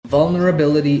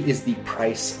vulnerability is the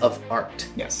price of art.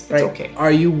 Yes, it's right? okay.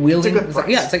 Are you willing? It's a good price.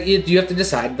 Yeah, it's like you have to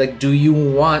decide. Like, do you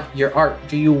want your art?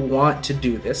 Do you want to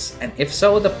do this? And if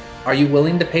so, are you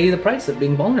willing to pay the price of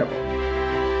being vulnerable?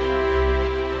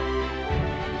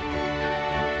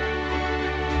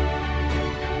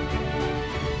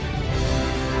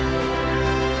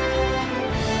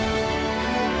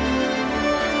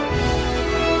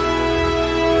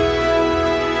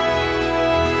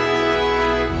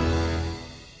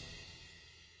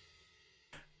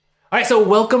 All right, so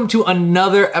welcome to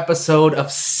another episode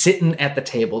of Sittin' at the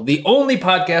Table, the only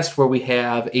podcast where we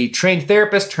have a trained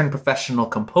therapist turned professional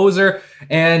composer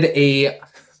and a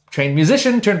trained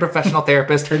musician turned professional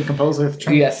therapist Trained composer,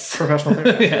 yes, professional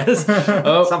therapist.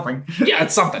 Yes, Something. Yeah,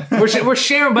 it's something. We're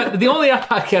sharing, but the only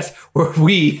podcast where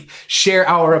we share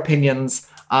our opinions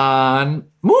on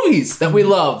movies that we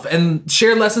love and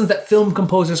share lessons that film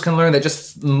composers can learn, that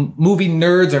just movie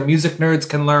nerds or music nerds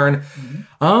can learn.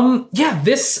 Yeah,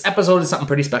 this episode is something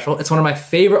pretty special. It's one of my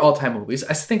favorite all-time movies.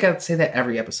 I think I'd say that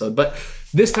every episode, but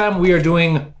this time we are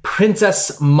doing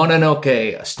Princess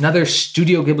Mononoke, another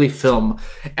Studio Ghibli film.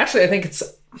 Actually, I think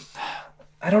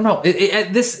I don't know.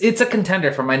 It's a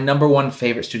contender for my number one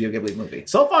favorite Studio Ghibli movie.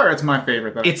 So far, it's my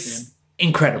favorite that I've seen.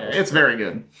 Incredible. Yeah, it's very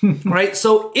good. Right?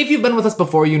 So if you've been with us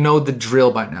before, you know the drill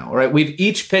by now, right? We've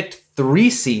each picked 3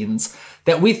 scenes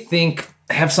that we think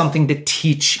have something to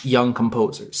teach young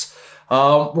composers.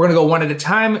 We're going to go one at a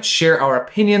time, share our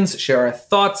opinions, share our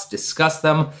thoughts, discuss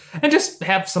them, and just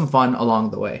have some fun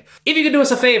along the way. If you could do us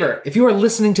a favor, if you are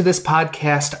listening to this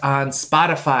podcast on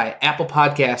Spotify, Apple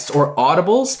Podcasts, or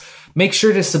Audibles, make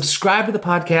sure to subscribe to the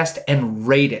podcast and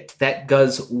rate it. That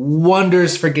does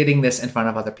wonders for getting this in front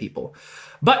of other people.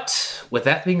 But with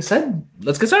that being said,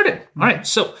 let's get started. All right,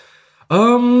 so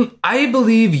I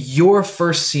believe your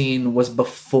first scene was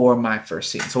before my first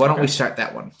scene. So why don't we start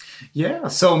that one? Yeah,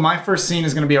 so my first scene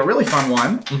is going to be a really fun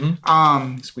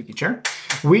one. Squeaky chair.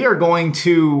 We are going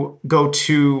to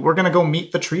we're going to go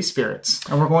meet the tree spirits,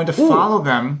 and we're going to follow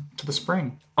them to the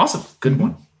spring. Awesome. Good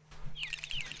one.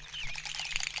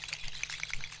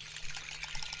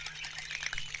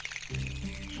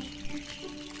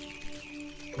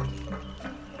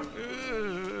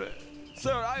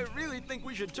 Sir, I really think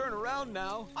we should turn around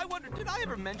now. I wonder, did I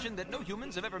ever mention that no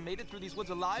humans have ever made it through these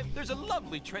woods alive? There's a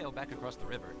lovely trail back across the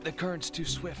river. The current's too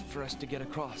swift for us to get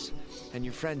across, and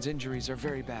your friend's injuries are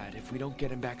very bad. If we don't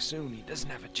get him back soon, he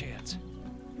doesn't have a chance.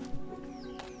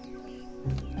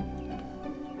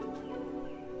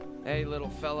 Hey, little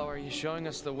fellow, are you showing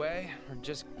us the way, or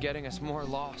just getting us more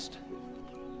lost?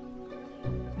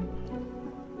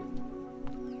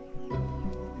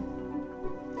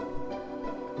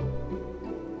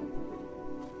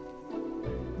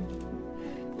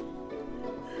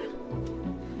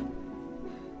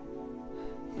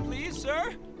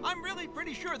 Sir, I'm really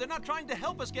pretty sure they're not trying to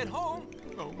help us get home.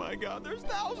 Oh my God, there's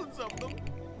thousands of them.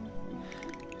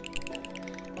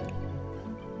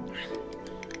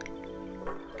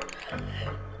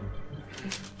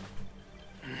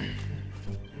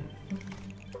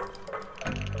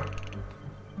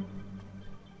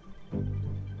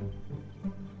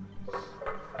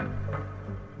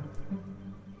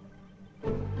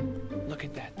 Look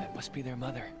at that. That must be their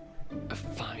mother. A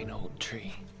fine old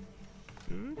tree.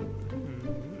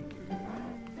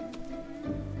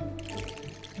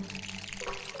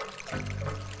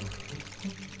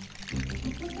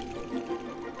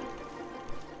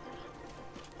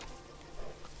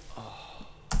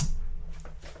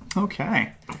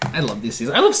 Okay. I love these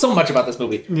scenes. I love so much about this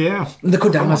movie. Yeah. The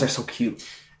Kodamas are so cute.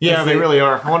 Yeah, they really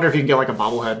are. I wonder if you can get like a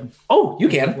bobblehead. Oh, you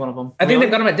can. One of them. I think they've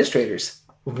got them at disc traders.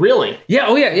 Really? Yeah,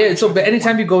 oh yeah. So but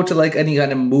anytime you go to like any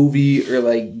kind of movie or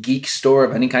like geek store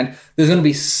of any kind, there's going to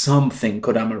be something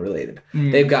Kodama related.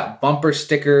 They've got bumper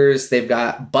stickers, they've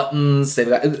got buttons, they've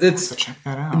got So check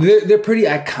that out. They're pretty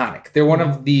iconic. They're one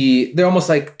of they're almost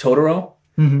like Totoro,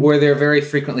 where they're very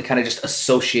frequently kind of just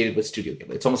associated with Studio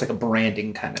Ghibli. It's almost like a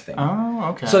branding kind of thing.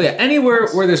 Oh, okay. So yeah, anywhere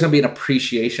where there's going to be an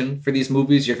appreciation for these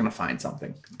movies, you're going to find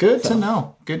something. Good to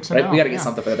know. Good to know. We got to get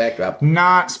something for the backdrop.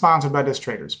 Not sponsored by disc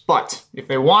traders, but if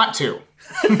they want to.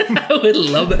 I would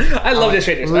love that. I love disc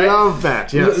traders. Love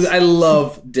that, yes. I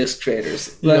love disc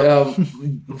traders. Yep.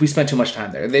 We spend too much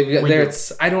time there.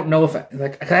 I don't know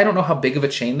I don't know how big of a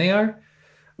chain they are,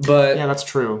 but yeah, that's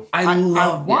true. I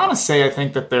want to say I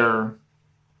think that they're.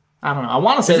 I don't know. I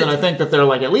want to say that I think that they're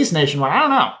like at least nationwide. I don't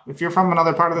know. If you're from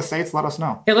another part of the States, let us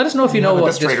know. Yeah, let us know if you know what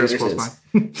disc traders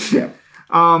is. Yeah.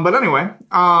 But anyway,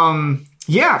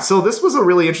 yeah. So this was a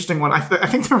really interesting one. I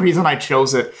think the reason I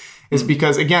chose it is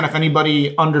because, again, if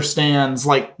anybody understands,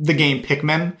 like, the game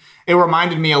Pikmin, it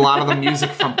reminded me a lot of the music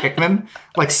from Pikmin.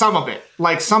 Like, some of it.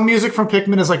 Like, some music from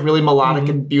Pikmin is, like, really melodic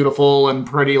and beautiful and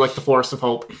pretty, like The Forest of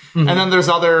Hope. And then there's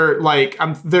other, like,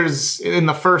 there's, in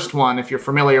the first one, if you're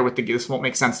familiar with this won't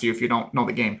make sense to you if you don't know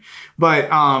the game. But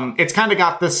it's kind of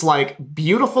got this, like,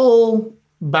 beautiful,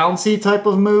 bouncy type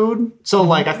of mood. So,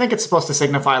 like, I think it's supposed to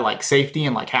signify, like, safety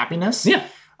and, like, happiness. Yeah.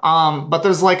 But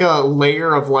there's, like, a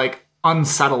layer of, like,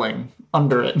 unsettling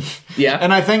under it. Yeah.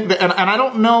 And I think that, and I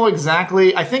don't know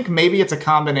exactly, I think maybe it's a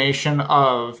combination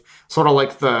of sort of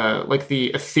like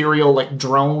the ethereal, like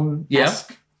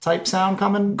drone-esque type sound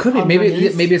coming. Could be.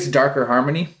 Maybe it's darker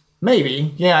harmony.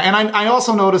 Maybe. Yeah. And I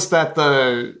also noticed that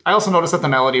the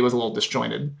melody was a little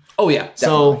disjointed. Oh yeah. Definitely.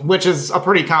 So, which is a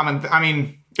pretty common, I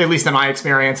mean, at least in my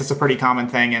experience, it's a pretty common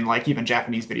thing in like even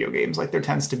Japanese video games. Like there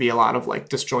tends to be a lot of like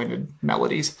disjointed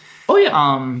melodies. Oh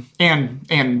yeah.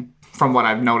 And from what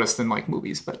I've noticed in like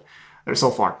movies, but they're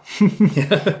so far.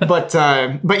 But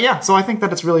yeah, so I think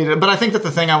that it's really, but I think that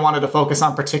the thing I wanted to focus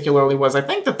on particularly was I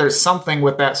think that there's something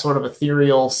with that sort of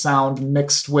ethereal sound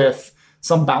mixed with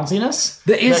some bounciness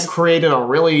that created a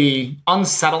really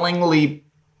unsettlingly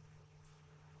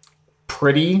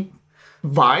pretty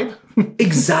vibe.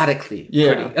 Exotically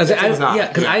yeah, pretty.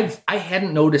 Because I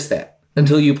hadn't noticed that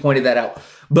until you pointed that out.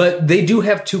 But they do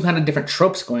have two kind of different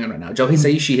tropes going on right now. Joe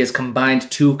Hisaishi has combined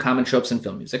two common tropes in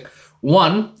film music.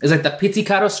 One is like the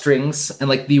pizzicato strings and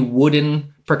like the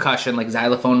wooden percussion, like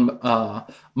xylophone,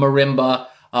 marimba,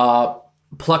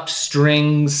 plucked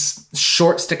strings,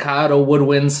 short staccato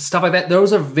woodwinds, stuff like that.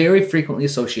 Those are very frequently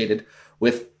associated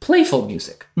with playful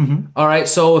music. All right,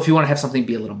 so if you want to have something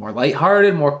be a little more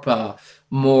lighthearted,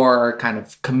 more kind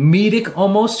of comedic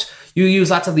almost, you use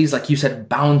lots of these, like you said,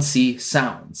 bouncy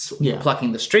sounds. Yeah. You're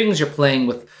plucking the strings, you're playing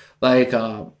with like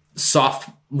soft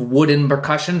wooden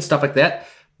percussion, stuff like that.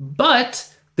 But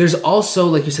there's also,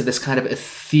 like you said, this kind of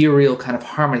ethereal kind of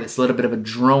harmony, this little bit of a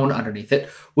drone underneath it,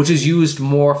 which is used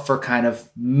more for kind of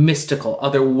mystical,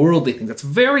 otherworldly things. That's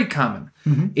very common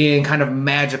in kind of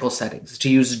magical settings, to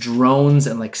use drones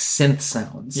and like synth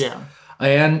sounds. Yeah.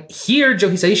 And here, Joe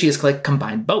Hisaishi has like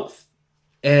combined both.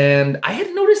 And I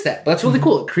hadn't noticed that, but that's really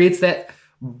cool. It creates that,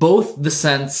 both the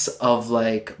sense of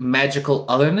like magical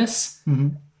otherness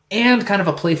and kind of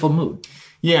a playful mood.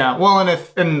 Yeah, well,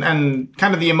 and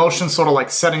kind of the emotions sort of like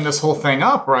setting this whole thing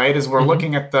up, right? Is we're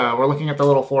looking at the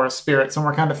little forest spirits, and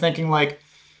we're kind of thinking like,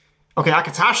 okay,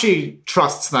 Akatashi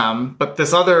trusts them, but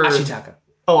this other Ashitaka.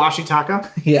 Oh,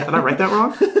 Ashitaka. Yeah. Did I write that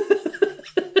wrong?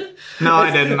 No,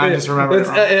 I didn't. I just remembered it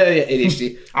wrong.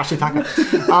 ADHD. Ashitaka.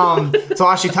 So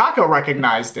Ashitaka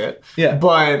recognized it. Yeah.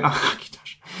 But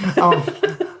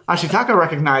Ashitaka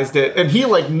recognized it, and he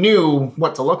like knew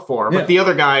what to look for. But the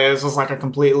other guy was like a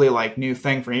completely like new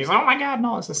thing for him. He's like, oh my god,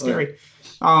 no, this is scary.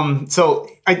 So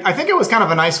I think it was kind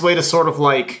of a nice way to sort of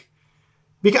like,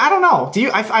 because I don't know.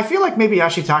 I feel like maybe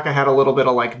Ashitaka had a little bit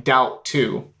of like doubt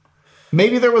too.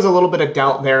 Maybe there was a little bit of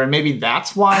doubt there, and maybe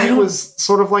that's why it was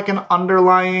sort of like an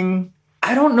underlying...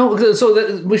 I don't know.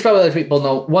 So we should probably let people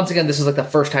know, once again, this is like the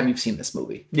first time you've seen this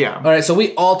movie. Yeah. All right, so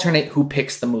we alternate who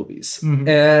picks the movies.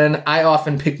 And I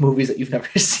often pick movies that you've never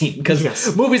seen,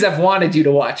 because movies I've wanted you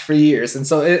to watch for years. And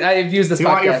so I've used this podcast. You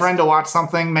want your friend to watch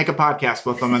something, make a podcast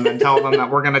with them, and then tell them that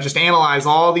we're going to just analyze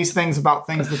all these things about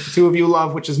things that the two of you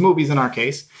love, which is movies in our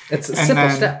case. It's a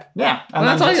simple step. Yeah. And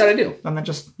that's all you got to do. And then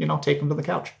just, take them to the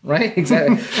couch. Right?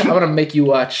 Exactly. I'm going to make you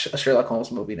watch a Sherlock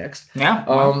Holmes movie next. Yeah.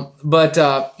 But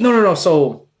no.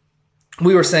 So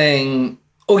we were saying,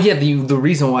 the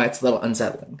reason why it's a little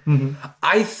unsettling.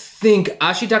 I think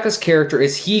Ashitaka's character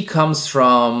he comes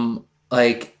from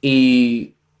like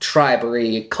a tribe or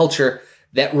a culture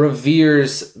that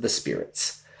reveres the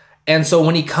spirits. And so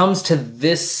when he comes to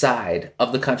this side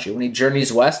of the country, when he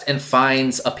journeys west and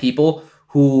finds a people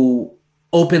who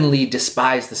openly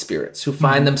despise the spirits, who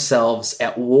find themselves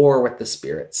at war with the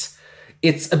spirits,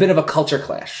 it's a bit of a culture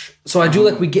clash. So I do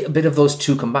like we get a bit of those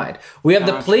two combined. We have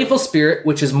the playful spirit,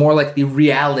 which is more like the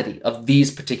reality of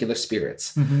these particular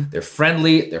spirits. They're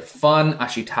friendly, they're fun.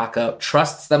 Ashitaka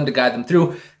trusts them to guide them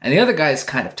through. And the other guy is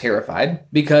kind of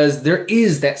terrified because there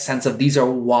is that sense of these are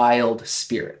wild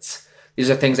spirits. These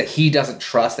are things that he doesn't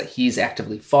trust, that he's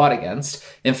actively fought against.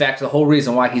 In fact, the whole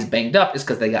reason why he's banged up is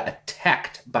because they got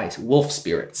attacked by wolf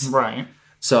spirits. Right.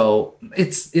 So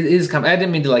it is kind of, I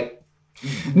didn't mean to like...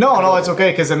 No, it's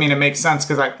okay, because I mean, it makes sense,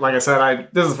 because like I said,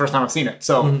 this is the first time I've seen it.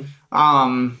 So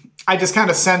I just kind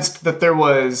of sensed that there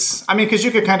was, I mean, because you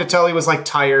could kind of tell he was like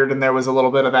tired, and there was a little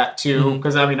bit of that too,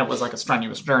 because I mean, it was like a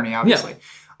strenuous journey, obviously.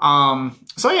 Yeah.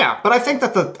 So yeah, but I think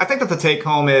that the take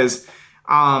home is,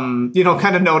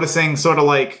 kind of noticing sort of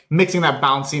like mixing that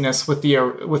bounciness with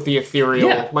the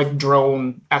ethereal, like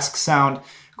drone-esque sound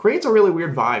creates a really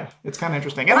weird vibe. It's kind of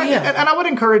interesting. And I would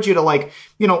encourage you to like,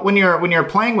 when you're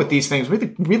playing with these things,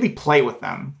 really play with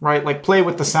them, right? Like play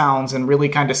with the sounds and really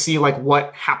kind of see like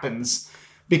what happens.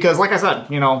 Because like I said,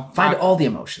 find all the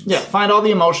emotions. Yeah, find all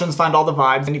the emotions, find all the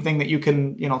vibes, anything that you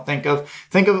can, think of.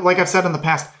 Think of, like I've said in the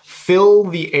past, fill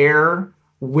the air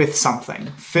with something.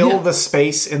 Fill the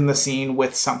space in the scene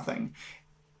with something.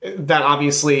 That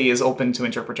obviously is open to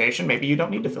interpretation. Maybe you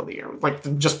don't need to fill the air.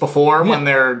 Like just before when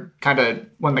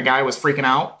the guy was freaking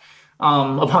out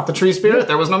about the tree spirit,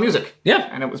 there was no music. Yeah.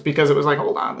 And it was because it was like,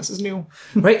 hold on, this is new.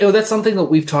 Right. That's something that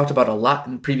we've talked about a lot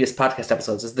in previous podcast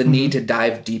episodes is the need to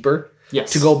dive deeper.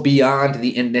 Yes. To go beyond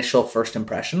the initial first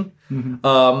impression. And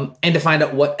to find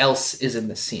out what else is in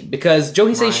the scene. Because Joe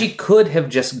Hisaishi could have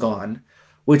just gone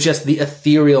with just the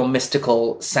ethereal,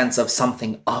 mystical sense of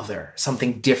something other,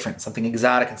 something different, something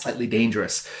exotic and slightly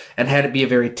dangerous, and had it be a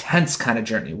very tense kind of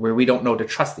journey where we don't know to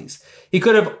trust these. He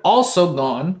could have also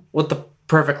gone with the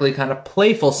perfectly kind of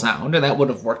playful sound, and that would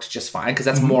have worked just fine because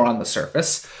that's more on the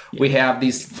surface. Yeah. We have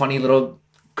these funny little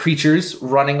creatures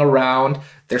running around.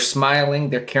 They're smiling.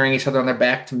 They're carrying each other on their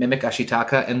back to mimic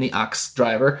Ashitaka and the ox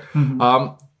driver.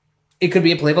 It could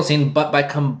be a playful scene, but by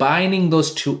combining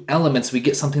those two elements, we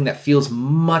get something that feels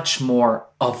much more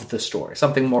of the story,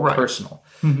 something more personal.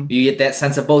 You get that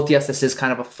sense of both, yes, this is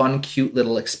kind of a fun, cute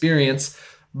little experience,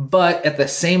 but at the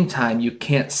same time, you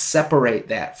can't separate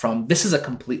that from, this is a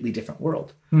completely different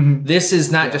world. This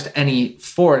is not just any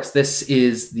forest. This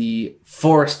is the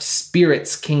forest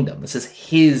spirit's kingdom. This is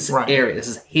his area. This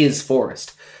is his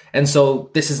forest. And so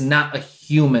this is not a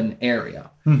human area.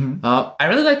 I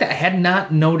really like that. I had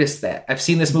not noticed that. I've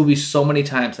seen this movie so many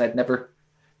times. I've never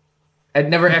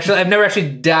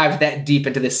actually dived that deep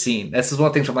into this scene. This is one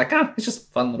of the things where I'm like, it's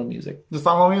just fun little music. Just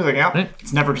fun little music, yeah.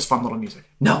 It's never just fun little music.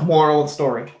 No. Moral of the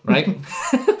story. Right?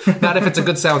 Not if it's a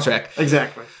good soundtrack.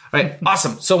 Exactly. All right,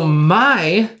 awesome. So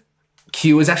my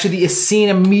cue is actually the scene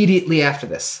immediately after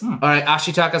this. All right,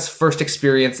 Ashitaka's first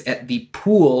experience at the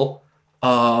pool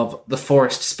of the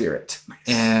forest spirit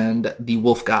and the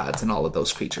wolf gods and all of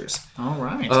those creatures. All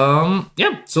right.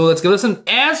 So let's go listen.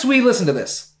 As we listen to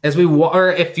this,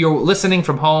 or if you're listening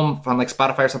from home on like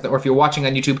Spotify or something, or if you're watching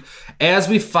on YouTube, as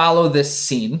we follow this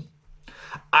scene,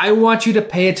 I want you to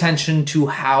pay attention to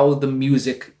how the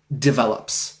music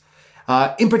develops.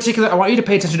 In particular, I want you to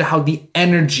pay attention to how the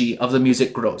energy of the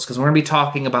music grows, because we're going to be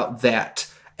talking about that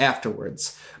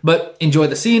afterwards. But enjoy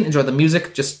the scene, enjoy the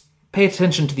music, just pay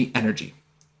attention to the energy.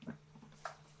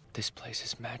 This place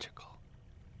is magical.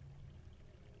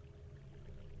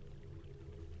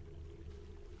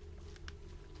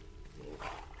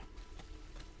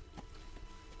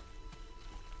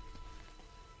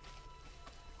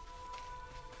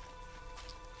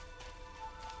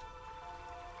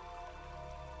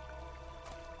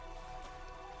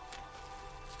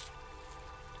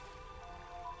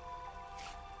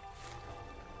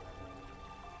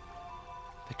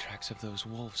 The tracks of those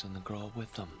wolves and the girl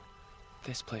with them.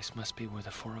 This place must be where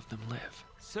the four of them live.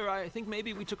 Sir, I think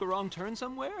maybe we took a wrong turn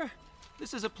somewhere.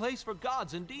 This is a place for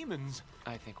gods and demons.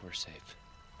 I think we're safe.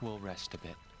 We'll rest a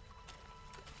bit.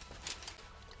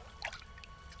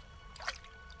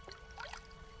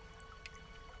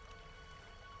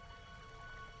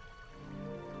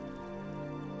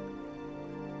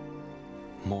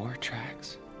 More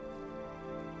tracks?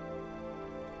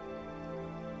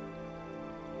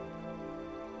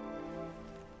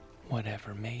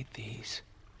 Whatever made these,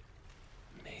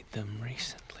 made them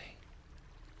recently.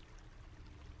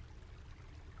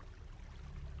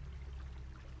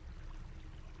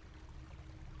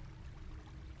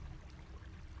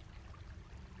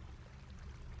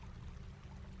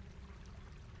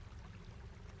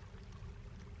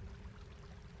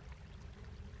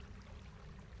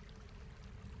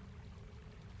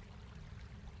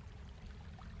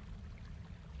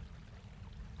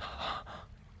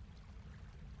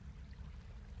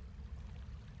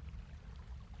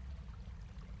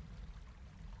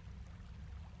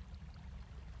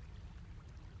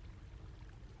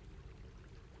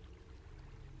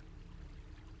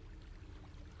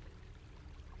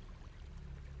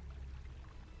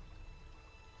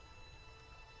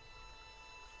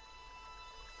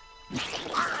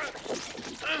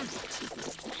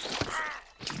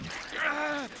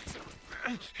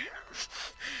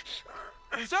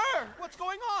 Sir, what's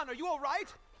going on? Are you all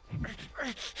right?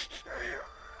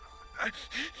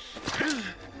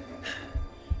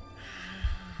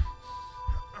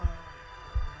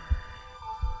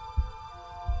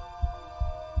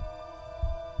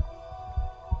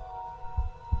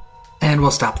 And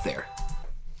we'll stop there.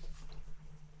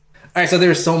 right, so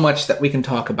there's so much that we can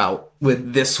talk about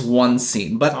with this one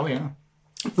scene, but Oh, yeah.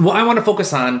 what I want to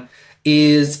focus on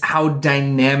is how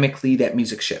dynamically that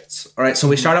music shifts. All right, so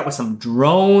we start out with some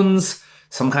drones,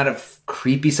 some kind of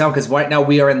creepy sound, because right now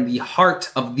we are in the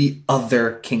heart of the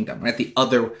other kingdom, right? The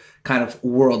other kind of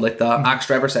world. Like the ox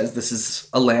driver says, this is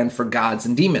a land for gods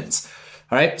and demons.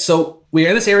 All right, so we're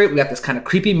in this area. We got this kind of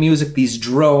creepy music, these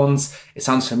drones. It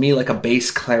sounds to me like a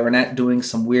bass clarinet doing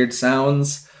some weird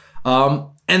sounds.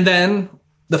 And then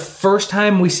the first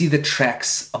time we see the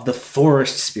tracks of the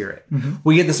forest spirit,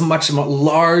 we get this much more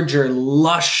larger,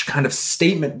 lush kind of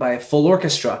statement by a full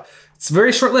orchestra. It's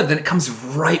very short-lived, and it comes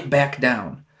right back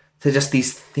down to just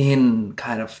these thin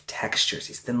kind of textures,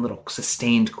 these thin little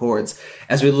sustained chords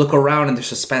as we look around in the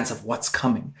suspense of what's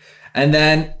coming. And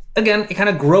then, again, it kind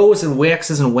of grows and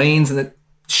waxes and wanes, and it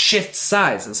shifts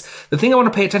sizes. The thing I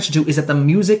want to pay attention to is that the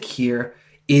music here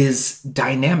is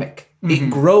dynamic.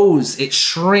 It grows, it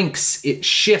shrinks, it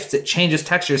shifts, it changes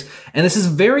textures. And this is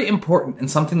very important and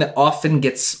something that often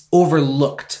gets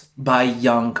overlooked by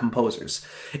young composers.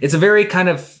 It's a very kind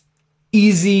of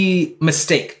easy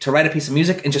mistake to write a piece of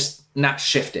music and just not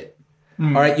shift it.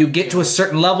 All right, you get to a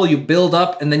certain level, you build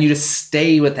up, and then you just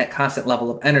stay with that constant level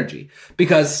of energy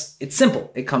because it's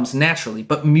simple. It comes naturally.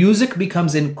 But music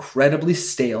becomes incredibly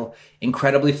stale,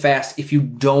 incredibly fast if you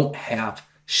don't have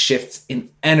shifts in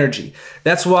energy.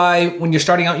 That's why when you're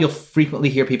starting out, you'll frequently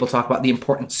hear people talk about the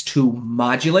importance to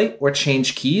modulate or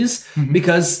change keys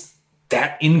because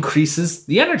that increases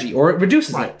the energy or it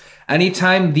reduces it.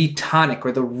 Anytime the tonic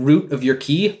or the root of your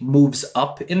key moves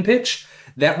up in pitch,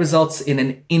 that results in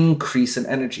an increase in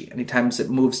energy. Anytime it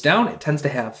moves down, it tends to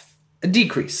have a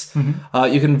decrease.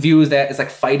 You can view that as like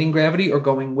fighting gravity or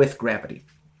going with gravity.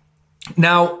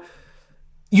 Now,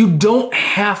 you don't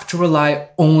have to rely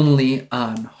only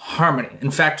on harmony.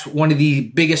 In fact, one of the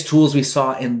biggest tools we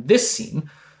saw in this scene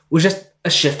was just a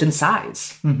shift in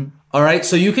size. All right,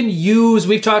 so you can use,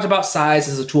 we've talked about size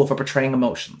as a tool for portraying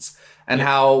emotions and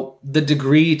how the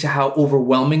degree to how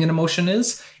overwhelming an emotion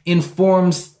is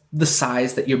informs the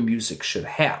size that your music should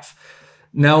have.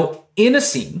 Now, in a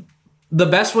scene, the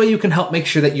best way you can help make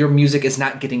sure that your music is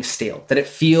not getting stale, that it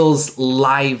feels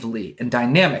lively and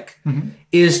dynamic,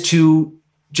 is to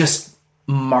just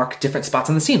mark different spots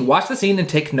on the scene. Watch the scene and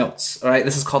take notes. All right,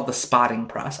 this is called the spotting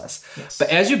process. But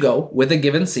as you go with a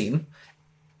given scene,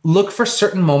 look for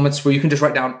certain moments where you can just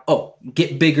write down, oh,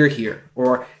 get bigger here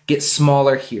or get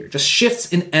smaller here. Just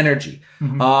shifts in energy.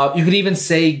 You could even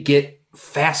say get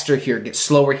faster here, get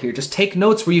slower here. Just take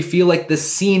notes where you feel like the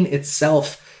scene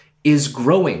itself is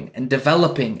growing and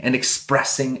developing and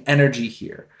expressing energy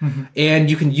here. And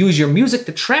you can use your music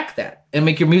to track that and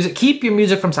make your music, keep your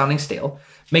music from sounding stale,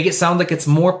 make it sound like it's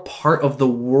more part of the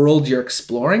world you're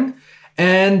exploring,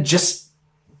 and just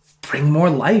bring more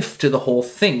life to the whole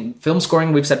thing. Film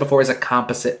scoring, we've said before, is a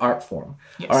composite art form.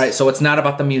 All right, so it's not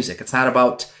about the music. It's not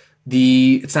about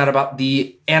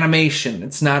the animation.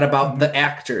 It's not about the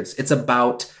actors. It's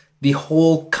about the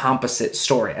whole composite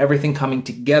story, everything coming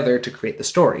together to create the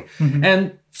story.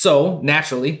 And so,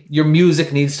 naturally, your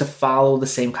music needs to follow the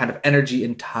same kind of energy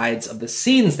and tides of the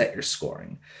scenes that you're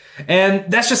scoring. And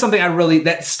that's just something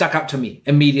that stuck out to me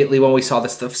immediately when we saw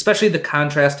this stuff, especially the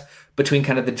contrast between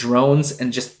kind of the drones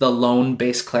and just the lone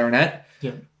bass clarinet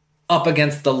up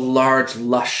against the large,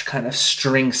 lush kind of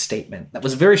string statement that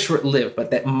was very short-lived, but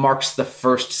that marks the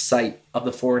first sight of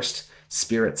the forest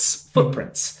spirit's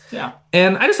footprints.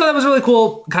 And I just thought that was a really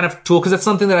cool kind of tool because that's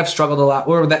something that I've struggled a lot,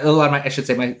 or that a lot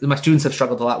of my students have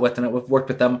struggled a lot with, and I've worked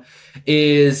with them,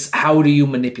 is how do you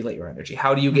manipulate your energy?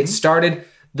 How do you get started?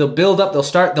 They'll build up, they'll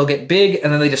start, they'll get big,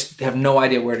 and then they just have no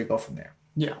idea where to go from there.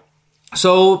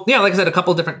 So, like I said, a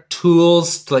couple of different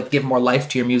tools to give more life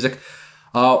to your music.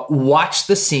 Watch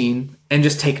the scene and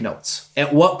just take notes.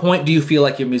 At what point do you feel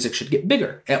like your music should get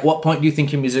bigger? At what point do you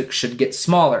think your music should get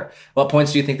smaller? What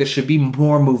points do you think there should be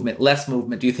more movement, less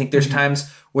movement? Do you think there's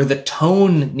times where the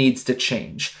tone needs to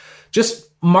change? Just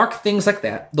mark things like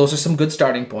that. Those are some good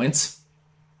starting points.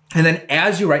 And then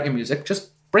as you write your music,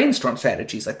 just brainstorm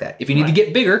strategies like that. If you need to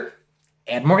get bigger,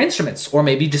 add more instruments, or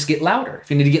maybe just get louder.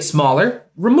 If you need to get smaller,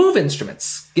 remove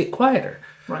instruments, get quieter.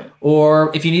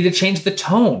 Or if you need to change the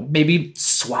tone, maybe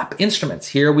swap instruments.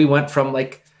 Here we went from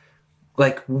like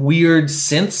weird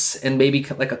synths and maybe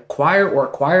like a choir or a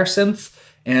choir synth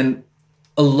and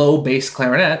a low bass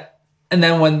clarinet. And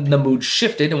then when the mood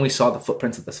shifted and we saw the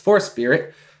footprints of this forest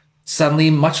spirit, suddenly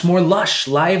much more lush,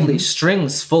 lively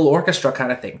strings, full orchestra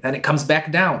kind of thing. Then it comes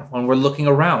back down when we're looking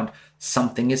around.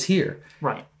 Something is here.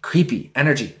 Creepy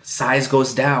energy. Size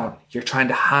goes down. You're trying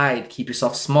to hide, keep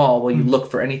yourself small while you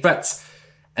look for any threats.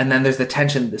 And then there's the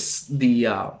tension, the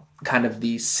kind of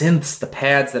the synths, the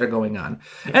pads that are going on.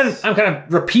 And I'm kind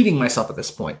of repeating myself at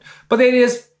this point. But the idea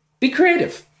is be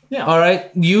creative. Yeah. All right.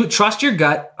 You trust your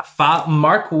gut,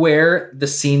 mark where the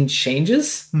scene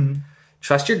changes,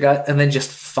 trust your gut, and then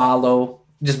just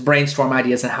brainstorm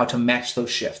ideas on how to match those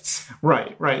shifts.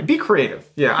 Right. Be creative.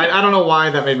 Yeah, I don't know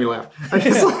why that made me laugh. I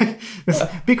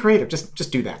just be creative.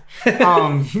 Just do that.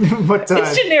 But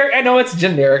it's generic. I know it's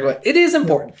generic, but it is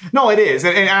important. No, it is.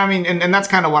 And I mean, and that's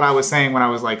kind of what I was saying when I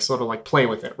was like, sort of like play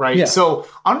with it, right? Yeah. So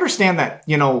understand that,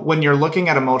 when you're looking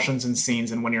at emotions in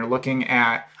scenes and when you're looking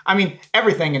at, I mean,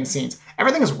 everything in scenes,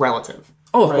 everything is relative.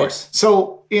 Oh, of course.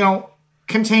 So,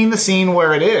 contain the scene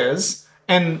where it is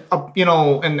and,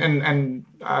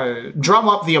 drum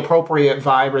up the appropriate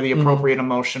vibe or the appropriate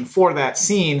emotion for that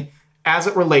scene as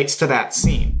it relates to that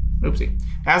scene. Oopsie.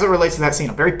 As it relates to that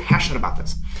scene. I'm very passionate about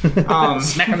this.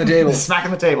 Smacking the table. Smacking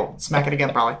the table. Smack it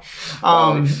again, probably.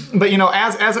 But,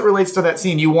 as it relates to that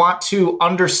scene, you want to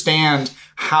understand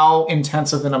how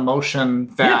intense of an emotion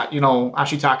that,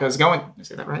 Ashitaka is going. Did I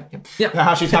say that right? Yeah.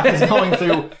 That Ashitaka is going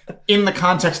through in the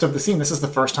context of the scene. This is the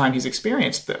first time he's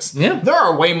experienced this. Yeah. There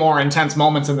are way more intense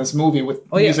moments in this movie with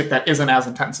music that isn't as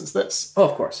intense as this. Oh,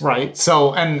 of course. Right.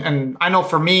 So, and I know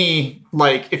for me,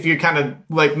 like, if you're kind of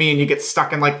like me and you get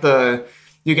stuck in like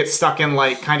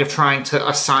kind of trying to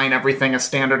assign everything a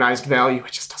standardized value,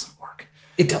 it just doesn't work.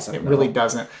 It doesn't. It really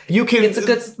doesn't. You can. It's a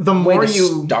good the more way to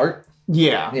you start.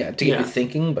 Yeah. To get you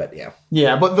thinking, but yeah.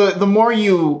 Yeah, but the more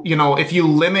you if you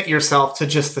limit yourself to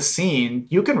just the scene,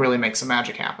 you can really make some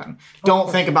magic happen. Don't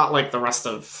think about like the rest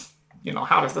of,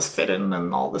 how does this fit in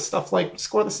and all this stuff, like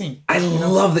score the scene. I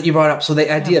love that you brought up. So the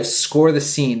idea of score the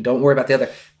scene, don't worry about the other.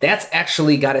 That's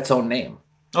actually got its own name.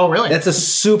 Oh, really? That's a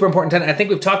super important tenet. I think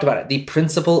we've talked about it. The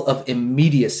principle of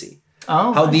immediacy.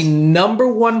 Oh, how the number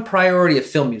one priority of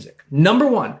film music, number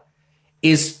one,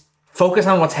 is focus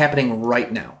on what's happening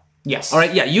right now. Yes. All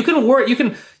right. Yeah. You can work. You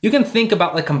can think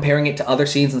about like comparing it to other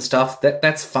scenes and stuff.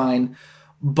 That's fine.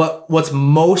 But what's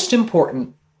most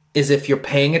important is if you're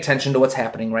paying attention to what's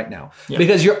happening right now. Yep.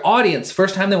 Because your audience,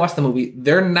 first time they watch the movie,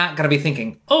 they're not going to be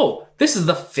thinking, "Oh, this is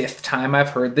the 5th time I've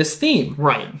heard this theme."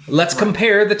 Right. Let's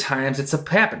compare the times it's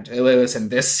happened. It was in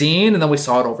this scene, and then we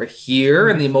saw it over here,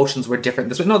 and the emotions were different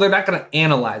this way. No, they're not going to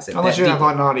analyze it. Unless you have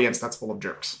an audience that's full of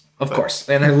jerks. Of course,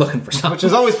 and they're looking for something. Which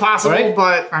is always possible, right?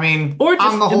 But, I mean, or just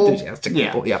on the whole, enthusiastic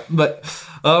people. Yeah, but...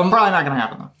 probably not going to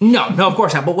happen, though. No, of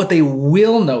course not. But what they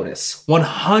will notice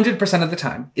 100% of the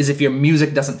time is if your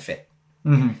music doesn't fit.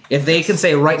 Mm-hmm. If they can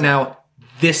say right now,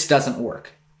 this doesn't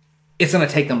work, it's going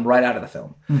to take them right out of the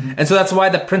film. Mm-hmm. And so that's why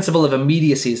the principle of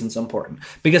immediacy is so important.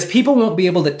 Because people won't be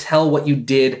able to tell what you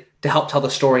did to help tell the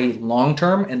story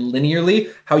long-term and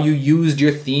linearly, how you used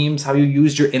your themes, how you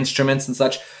used your instruments and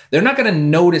such. They're not going to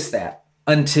notice that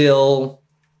until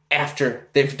after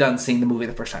they've done seeing the movie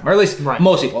the first time. Or at least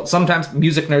most people. Sometimes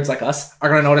music nerds like us are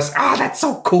going to notice, that's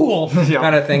so cool,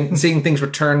 kind of thing. Seeing things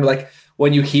return, like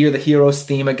when you hear the hero's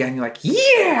theme again, you're like,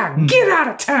 yeah, get out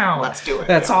of town. Let's do it.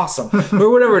 That's awesome. Or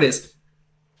whatever it is.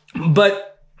 But...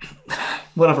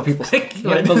 whatever people say.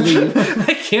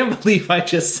 I can't believe I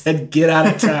just said get out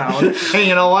of town. Hey,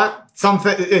 you know what?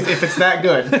 Something if it's that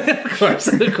good. of course.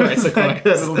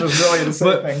 It'll just draw you to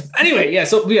say things. Anyway,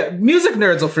 music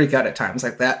nerds will freak out at times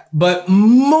like that. But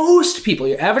most people,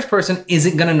 your average person,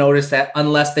 isn't going to notice that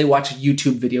unless they watch a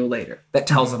YouTube video later that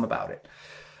tells them about it.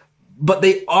 But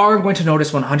they are going to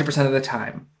notice 100% of the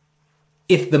time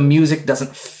if the music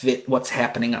doesn't fit what's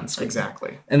happening on screen.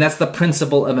 Exactly. And that's the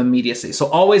principle of immediacy. So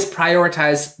always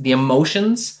prioritize the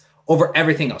emotions over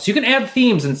everything else. You can add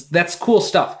themes, and that's cool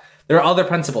stuff. There are other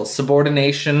principles,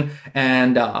 subordination,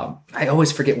 and I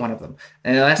always forget one of them.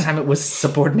 And the last time it was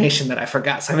subordination that I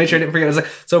forgot, so I made sure I didn't forget. It was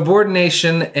like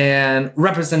subordination and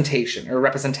representation, or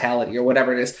representality, or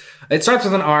whatever it is. It starts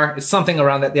with an R. It's something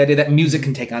around that, the idea that music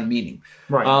can take on meaning.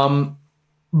 Right.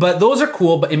 But those are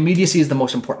cool, but immediacy is the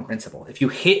most important principle. If you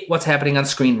hit what's happening on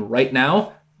screen right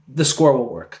now, the score will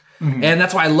work. Mm-hmm. And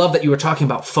that's why I love that you were talking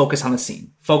about focus on the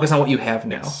scene. Focus on what you have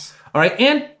now. Yes. All right?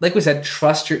 And like we said,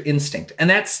 trust your instinct. And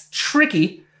that's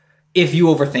tricky if you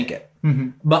overthink it.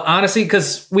 Mm-hmm. But honestly,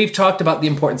 because we've talked about the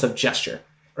importance of gesture,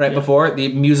 right, before,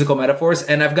 the musical metaphors.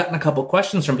 And I've gotten a couple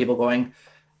questions from people going,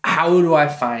 how do I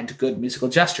find good musical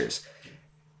gestures?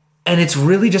 And it's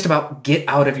really just about get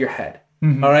out of your head.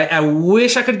 Mm-hmm. All right. I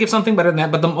wish I could give something better than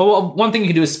that, but one thing you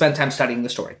can do is spend time studying the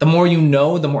story. The more you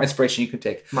know, the more inspiration you can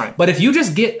take. Right. But if you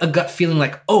just get a gut feeling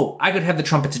like, I could have the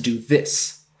trumpet to do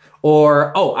this,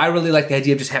 or I really like the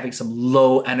idea of just having some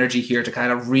low energy here to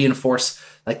kind of reinforce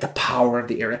like the power of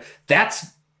the area. That's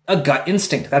a gut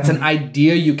instinct. That's an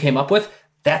idea you came up with.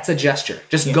 That's a gesture.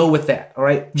 Just go with that, all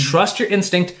right? Trust your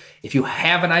instinct. If you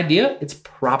have an idea, it's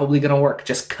probably going to work.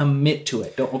 Just commit to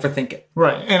it. Don't overthink it.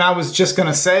 Right. And I was just going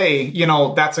to say,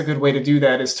 that's a good way to do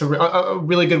that is to, a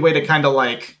really good way to kind of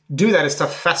like do that is to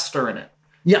fester in it.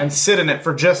 Yeah. And sit in it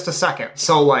for just a second.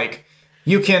 So like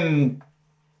you can,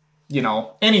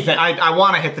 anything. I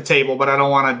want to hit the table, but I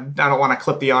don't want to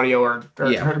clip the audio or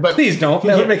but please don't.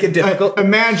 That would make it difficult.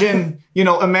 Imagine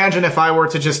if I were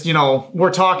to just,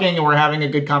 we're talking and we're having a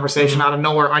good conversation out of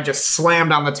nowhere. I just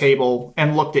slammed on the table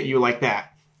and looked at you like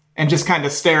that and just kind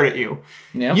of stared at you.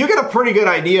 Yeah. You get a pretty good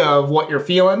idea of what you're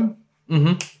feeling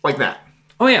like that.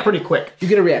 Oh, yeah. Pretty quick. You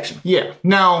get a reaction. Yeah.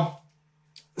 Now,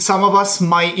 some of us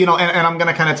might, and I'm going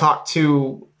to kind of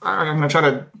I'm going to try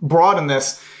to broaden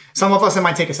this. Some of us, it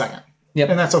might take a second. Yep.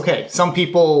 And that's okay. Some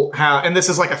people have, and this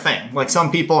is like a thing, like some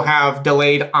people have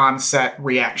delayed onset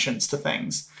reactions to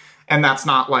things. And that's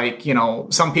not like,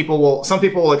 some people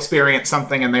will experience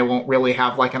something and they won't really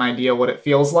have like an idea what it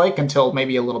feels like until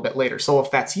maybe a little bit later. So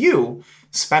if that's you,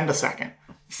 spend a second,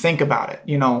 think about it,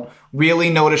 really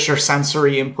notice your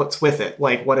sensory inputs with it.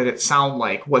 Like, what did it sound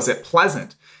like? Was it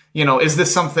pleasant? Is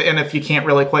this something, and if you can't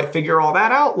really quite figure all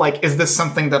that out, like, is this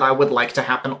something that I would like to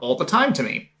happen all the time to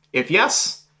me? If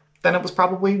yes, then it was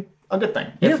probably a good thing.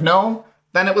 Yeah. If no,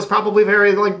 then it was probably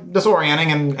very like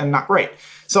disorienting and not great.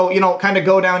 So, kind of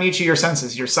go down each of your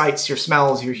senses, your sights, your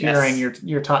smells, your hearing,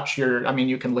 your touch,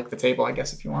 you can lick the table, I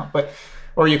guess, if you want,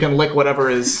 or you can lick whatever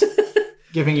is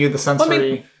giving you the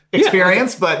sensory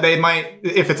experience, but they might,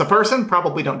 if it's a person,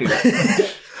 probably don't do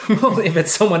that. Well, if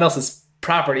it's someone else's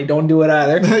property, don't do it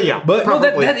either. Yeah. But no,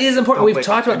 that is important. We've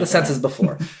talked about the senses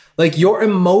before. Like, your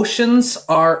emotions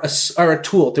are a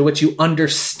tool through which you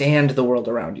understand the world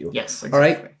around you. Yes, exactly. All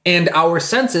right? And our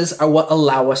senses are what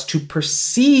allow us to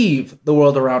perceive the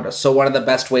world around us. So one of the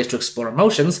best ways to explore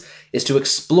emotions is to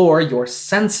explore your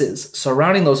senses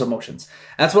surrounding those emotions.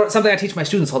 That's something I teach my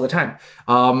students all the time.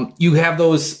 You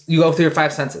go through your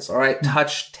 5 senses, all right?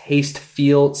 Touch, taste,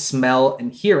 feel, smell,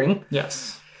 and hearing.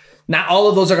 Yes. Not all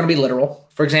of those are going to be literal.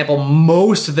 For example,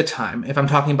 most of the time, if I'm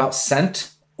talking about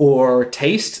scent or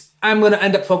taste, I'm going to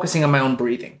end up focusing on my own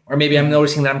breathing. Or maybe I'm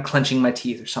noticing that I'm clenching my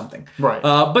teeth or something. Right.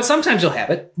 But sometimes you'll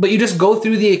have it. But you just go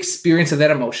through the experience of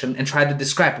that emotion and try to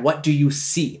describe, what do you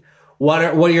see? What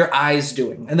are your eyes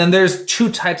doing? And then there's 2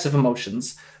 types of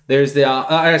emotions. There's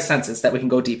the senses that we can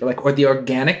go deeper, like, or the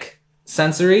organic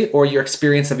sensory, or your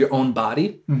experience of your own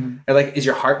body. Or like, is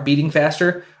your heart beating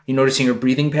faster? You noticing your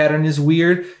breathing pattern is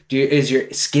weird? Is your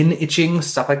skin itching?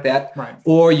 Stuff like that. Right.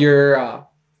 Or your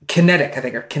kinetic, I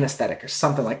think, or kinesthetic, or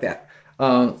something like that.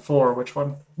 For which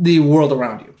one? The world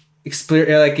around you.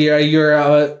 Like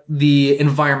the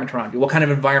environment around you. What kind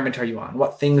of environment are you on?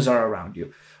 What things are around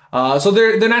you? So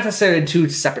they're not necessarily 2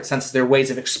 separate senses. They're ways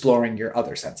of exploring your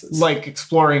other senses. Like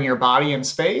exploring your body in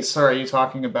space, or are you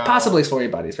talking about... Possibly exploring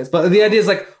your body in space. But the idea is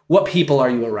like, what people are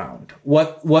you around?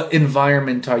 What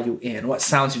environment are you in? What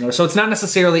sounds you notice? So it's not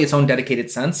necessarily its own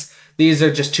dedicated sense. These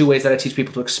are just 2 ways that I teach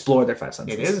people to explore their 5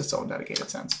 senses. It is its own dedicated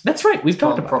sense. That's right. We've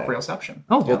talked about proprioception.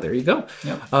 Oh, well, there you go.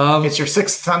 Yep. It's your 6th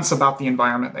sense about the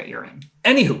environment that you're in.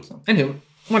 Anywho,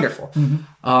 wonderful.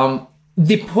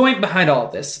 The point behind all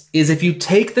of this is, if you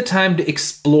take the time to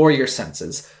explore your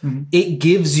senses, it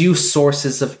gives you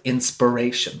sources of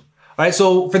inspiration. All right,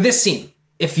 so for this scene,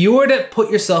 if you were to put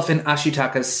yourself in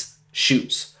Ashitaka's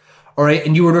shoes, all right,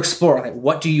 and you were to explore, like,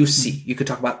 what do you see? You could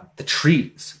talk about the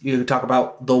trees. You could talk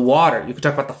about the water. You could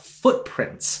talk about the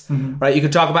footprints, right? You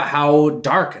could talk about how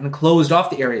dark and closed off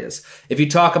the area is. If you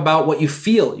talk about what you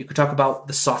feel, you could talk about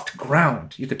the soft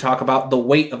ground. You could talk about the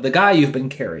weight of the guy you've been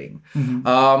carrying.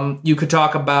 You could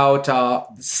talk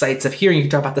about sights of hearing. You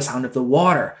could talk about the sound of the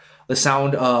water, the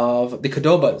sound of the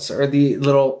kadobas, or the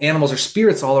little animals or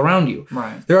spirits all around you.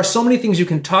 Right. There are so many things you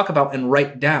can talk about and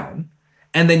write down,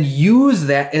 and then use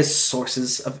that as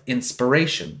sources of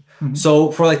inspiration.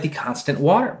 So for like the constant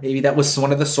water, maybe that was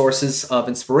one of the sources of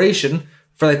inspiration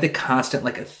for like the constant,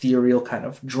 like, ethereal kind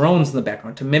of drones in the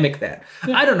background to mimic that.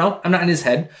 Yeah. I don't know. I'm not in his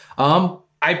head.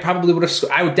 I definitely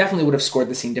would have scored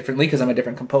the scene differently because I'm a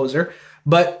different composer.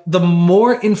 But the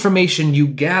more information you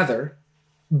gather,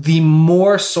 the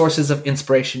more sources of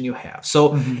inspiration you have.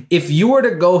 So if you were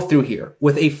to go through here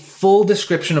with a full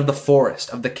description of the forest,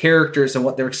 of the characters and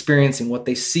what they're experiencing, what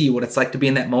they see, what it's like to be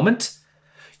in that moment,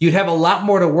 you'd have a lot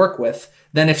more to work with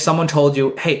than if someone told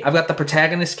you, hey, I've got the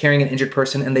protagonist carrying an injured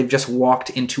person and they've just walked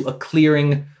into a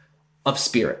clearing of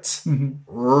spirits.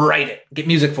 Write it. Get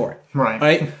music for it.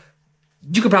 Right?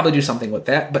 You could probably do something with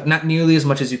that, but not nearly as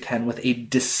much as you can with a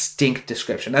distinct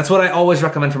description. That's what I always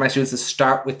recommend for my students, is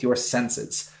start with your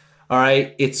senses. All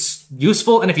right. It's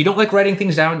useful. And if you don't like writing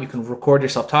things down, you can record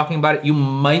yourself talking about it. You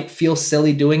might feel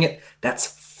silly doing it. That's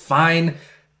fine.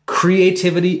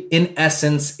 Creativity, in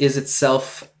essence, is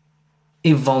itself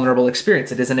a vulnerable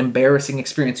experience. It is an embarrassing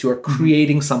experience. You are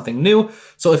creating something new.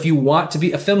 So if you want to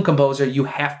be a film composer, you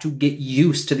have to get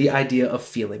used to the idea of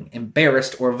feeling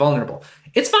embarrassed or vulnerable.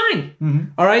 It's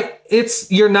fine. All right.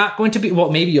 You're not going to be,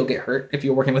 well, maybe you'll get hurt if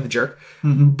you're working with a jerk,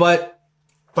 but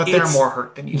they're more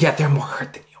hurt than you. Yeah, they're more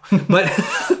hurt than you.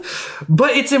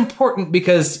 But it's important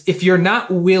because if you're not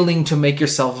willing to make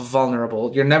yourself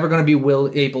vulnerable, you're never going to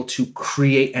be able to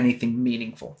create anything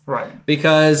meaningful. Right.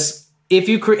 Because if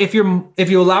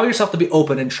you allow yourself to be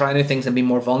open and try new things and be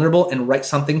more vulnerable and write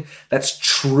something that's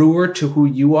truer to who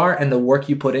you are and the work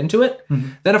you put into it,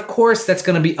 then of course that's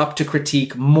going to be up to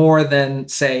critique more than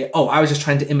say, oh, I was just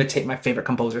trying to imitate my favorite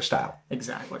composer style.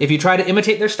 Exactly. If you try to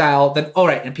imitate their style, then all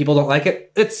right, and people don't like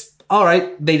it, it's all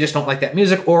right. They just don't like that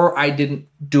music, or I didn't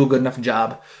do a good enough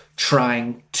job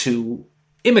trying to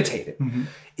imitate it.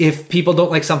 If people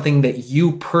don't like something that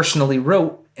you personally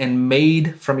wrote and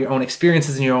made from your own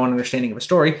experiences and your own understanding of a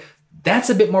story, that's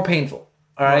a bit more painful.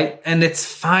 All right. And it's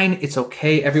fine. It's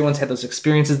okay. Everyone's had those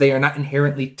experiences. They are not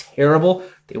inherently terrible.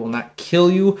 They will not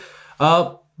kill you.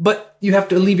 But you have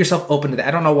to leave yourself open to that.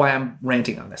 I don't know why I'm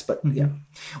ranting on this, but yeah.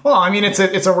 Well, I mean, it's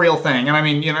a real thing. And I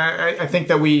mean, you know, I think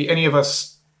that any of us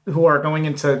who are going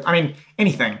into, I mean,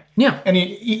 anything. Yeah.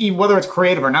 Whether it's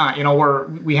creative or not, you know,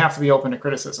 we have to be open to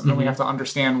criticism and we have to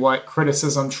understand what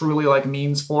criticism truly like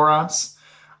means for us.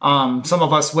 Some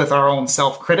of us with our own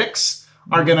self-critics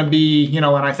are going to be, you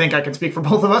know, and I think I can speak for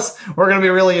both of us, we're going to be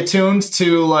really attuned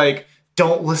to like,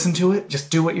 don't listen to it.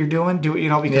 Just do what you're doing. Do it, you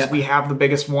know, because we have the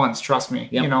biggest ones. Trust me,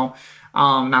 you know,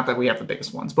 not that we have the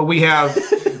biggest ones, but we have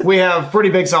pretty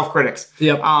big self-critics.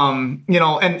 Yep. You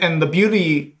know, and the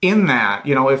beauty in that,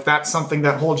 you know, if that's something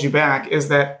that holds you back, is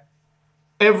that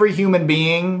every human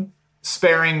being,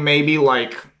 sparing maybe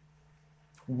like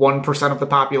 1% of the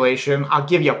population, I'll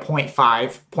give you a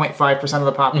 0.5% of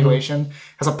the population,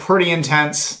 has a pretty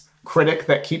intense critic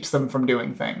that keeps them from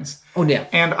doing things. Oh, yeah.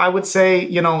 And I would say,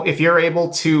 you know, if you're able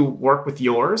to work with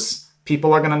yours,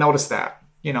 people are going to notice that.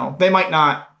 You know, they might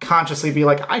not consciously be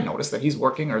like, I noticed that he's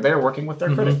working or they're working with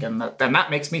their critic, and that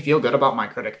makes me feel good about my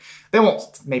critic. They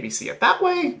won't maybe see it that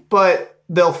way, but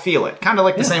they'll feel it. Kind of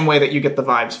like the same way that you get the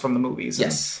vibes from the movies.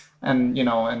 Yes. And you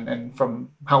know, and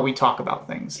from how we talk about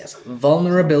things. Yes.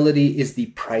 Vulnerability is the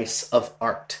price of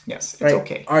art. Yes. It's right?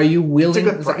 okay. Are you willing? It's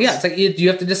a good price. Yeah. It's like you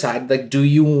have to decide, like, do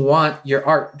you want your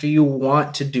art? Do you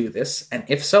want to do this? And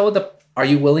if so, are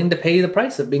you willing to pay the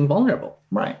price of being vulnerable?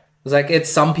 Right. It's like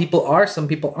some people are, some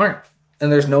people aren't.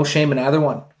 And there's no shame in either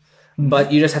one.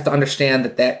 But you just have to understand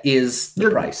that is the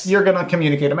price. You're going to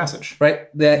communicate a message. Right?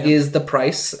 That is the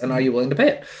price, and are you willing to pay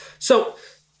it? So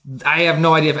I have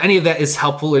no idea if any of that is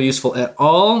helpful or useful at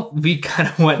all. We kind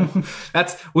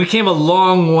of we came a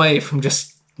long way from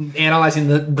just analyzing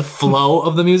the flow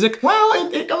of the music.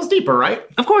 Well, it goes deeper, right?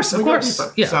 Of course.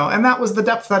 Yeah. So, and that was the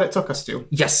depth that it took us to.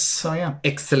 Yes. So, yeah.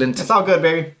 Excellent. It's all good,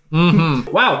 baby.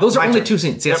 Wow, those are only 2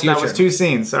 scenes. Yes, that was 2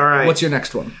 scenes. All right. What's your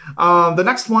next one? The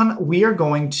next one, we are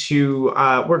going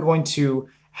to,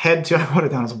 head to, I wrote it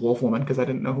down as Wolf Woman because I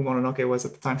didn't know who Mononoke was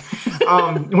at the time.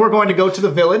 We're going to go to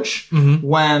the village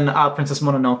when Princess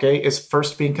Mononoke is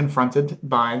first being confronted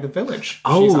by the village.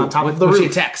 She's on top of the roof. When she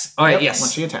attacks. All right, yes. When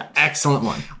she attacks. Excellent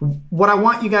one. What I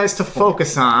want you guys to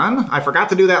focus on, I forgot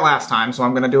to do that last time, so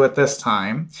I'm going to do it this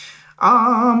time.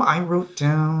 I wrote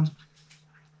down,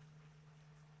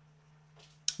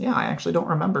 I actually don't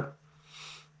remember.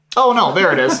 Oh no,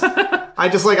 there it is. I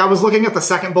was looking at the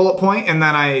second bullet point and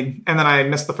then I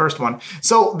missed the first one.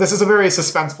 So this is a very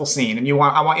suspenseful scene, and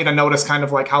I want you to notice kind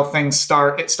of like how things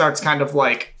start. It starts kind of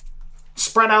like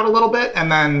spread out a little bit,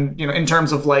 and then, you know, in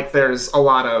terms of like there's a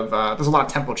lot of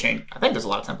tempo change. I think there's a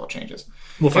lot of tempo changes.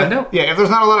 We'll find out. Yeah, if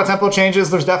there's not a lot of tempo changes,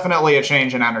 there's definitely a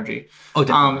change in energy. Oh,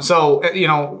 definitely. So, you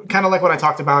know, kind of like what I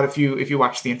talked about if you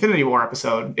watch the Infinity War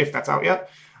episode, if that's out yet.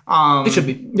 It should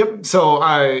be. Yep. So,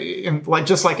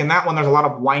 just like in that one, there's a lot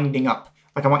of winding up.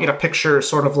 Like, I want you to picture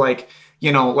sort of like,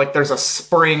 you know, like there's a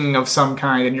spring of some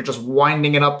kind, and you're just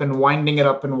winding it up and winding it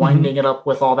up and winding it up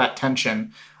with all that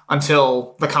tension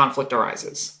until the conflict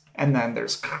arises. And then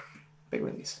there's big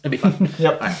release. It'd be fun.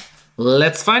 Yep. All right.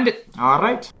 Let's find it. All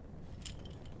right.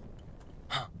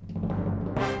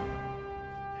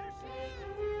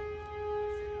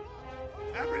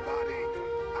 Everybody,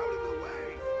 out of the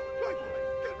way! Quickly,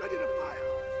 get ready to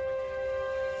fire!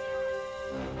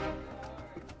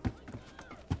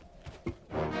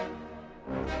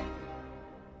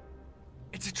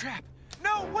 It's a trap.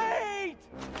 No, wait!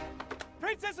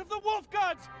 princess of the wolf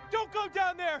gods! Don't go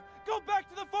down there! Go back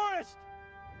to the forest!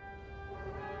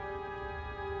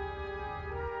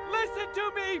 Listen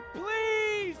to me,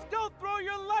 please! Don't throw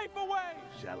your life away!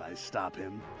 Shall I stop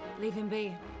him? Leave him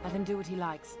be. Let him do what he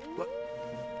likes. What?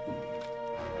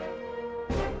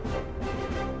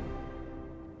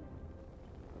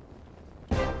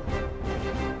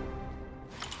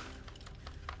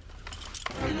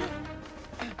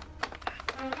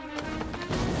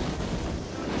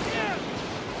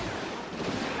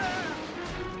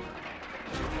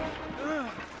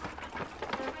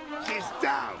 She's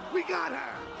down! We got her!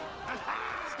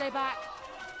 Stay back.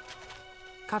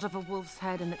 Cut off a wolf's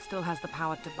head and it still has the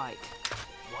power to bite.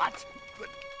 What? But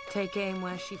Take aim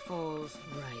where she falls.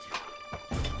 Right.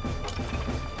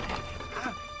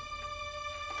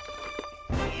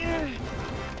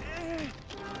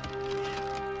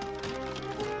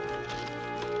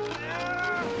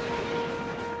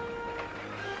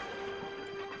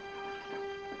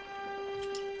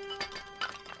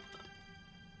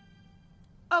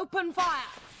 Open fire!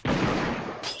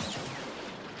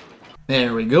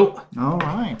 There we go. All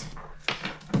right.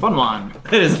 Fun one.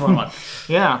 It is a fun one.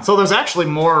 Yeah. So there's actually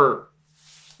more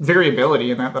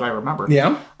variability in that I remember.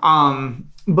 Yeah.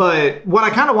 But what I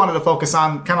kind of wanted to focus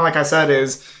on, kind of like I said,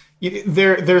 is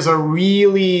there's a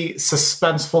really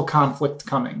suspenseful conflict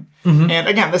coming. And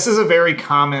again, this is a very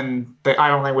common thing. I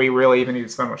don't think we really even need to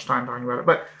spend much time talking about it.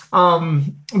 But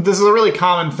this is a really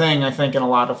common thing, I think, in a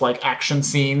lot of like action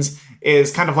scenes,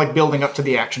 is kind of like building up to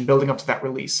the action, building up to that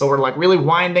release. So we're like really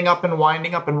winding up and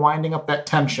winding up and winding up that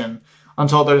tension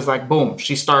until there's like, boom,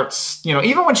 she starts,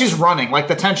 even when she's running, like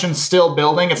the tension's still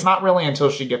building. It's not really until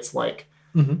she gets like,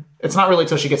 it's not really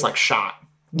until she gets like shot.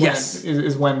 Yes.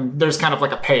 Is when there's kind of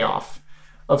like a payoff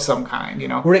of some kind,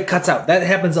 Where it cuts out. That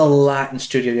happens a lot in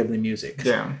Studio Ghibli music.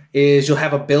 Yeah. Is you'll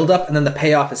have a build-up and then the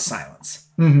payoff is silence.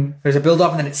 There's a build-up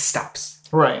and then it stops.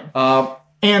 Right.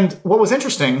 And what was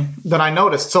interesting that I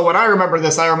noticed, so when I remember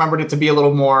this, I remembered it to be a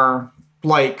little more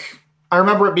like, I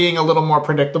remember it being a little more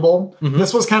predictable.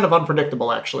 This was kind of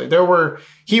unpredictable, actually. There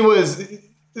was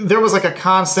like a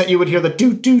constant, you would hear the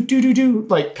do,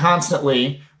 like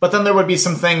constantly, but then there would be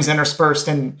some things interspersed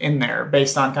in there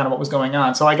based on kind of what was going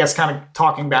on. So I guess kind of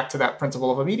talking back to that principle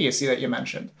of immediacy that you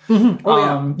mentioned.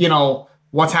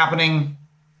 What's happening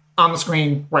on the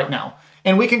screen right now.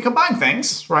 And we can combine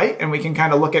things, right? And we can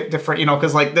kind of look at different,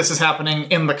 because like this is happening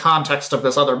in the context of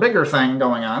this other bigger thing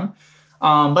going on.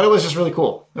 But it was just really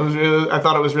cool. I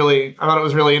thought it was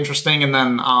really interesting. And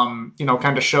then,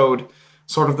 kind of showed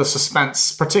sort of the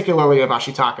suspense, particularly of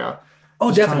Ashitaka. Oh,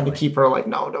 just definitely. trying to keep her like,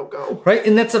 no, don't go. Right?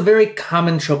 And that's a very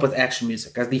common trope with action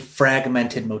music, are the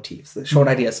fragmented motifs, the short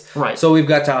ideas. Right. So we've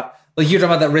got, like you're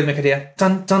talking about that rhythmic idea.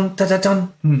 Dun, dun, da, da,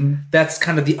 dun. That's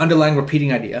kind of the underlying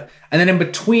repeating idea. And then in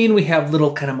between, we have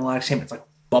little kind of melodic statements like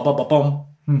ba ba ba bum,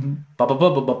 ba ba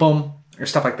ba ba ba bum, or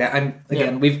stuff like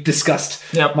that. We've discussed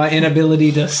my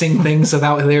inability to sing things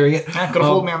without hearing it. Could have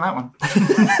fooled me on that one.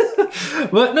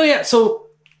 But no, yeah. So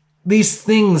these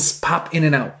things pop in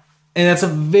and out. And that's a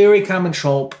very common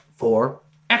trope for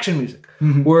action music,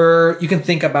 where you can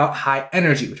think about high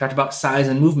energy. We talked about size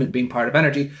and movement being part of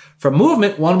energy. For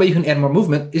movement, one way you can add more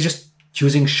movement is just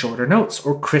using shorter notes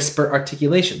or crisper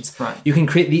articulations. Right. You can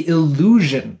create the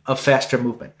illusion of faster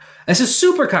movement. And this is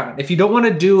super common. If you don't want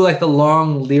to do like the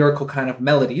long lyrical kind of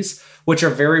melodies, which are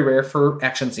very rare for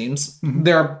action scenes,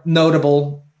 there are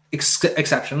notable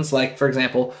exceptions, like, for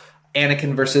example,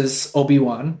 Anakin versus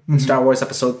Obi-Wan in Star Wars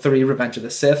Episode 3, Revenge of the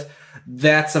Sith.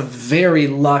 That's a very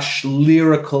lush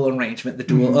lyrical arrangement. The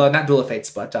not Duel of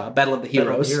Fates, but Battle of the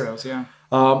Heroes. Battle of the Heroes,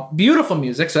 yeah. Beautiful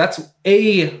music. So that's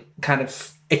a kind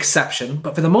of exception.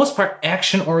 But for the most part,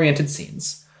 action-oriented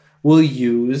scenes will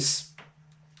use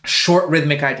short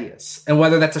rhythmic ideas. And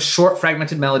whether that's a short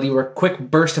fragmented melody or a quick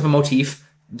burst of a motif,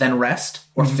 then rest,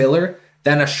 or filler,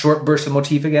 then a short burst of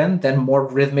motif again, then more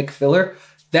rhythmic filler,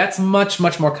 that's much,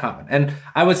 much more common. And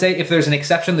I would say if there's an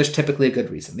exception, there's typically a good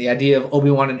reason. The idea of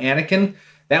Obi-Wan and Anakin,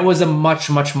 that was a much,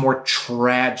 much more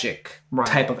tragic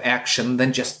type of action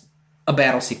than just a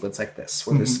battle sequence like this,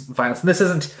 where there's violence.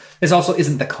 And this also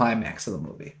isn't the climax of the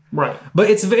movie. Right. But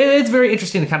it's very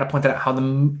interesting to kind of point out how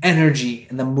the energy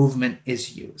and the movement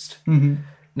is used.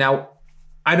 Now,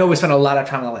 I know we spent a lot of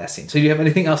time on the last scene. So do you have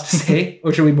anything else to say,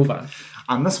 or should we move on?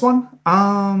 On this one?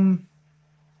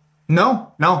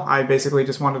 No. I basically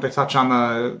just wanted to touch on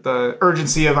the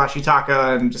urgency of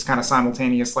Ashitaka and just kind of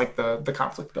simultaneous, like the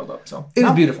conflict buildup. So it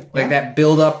was beautiful. Like that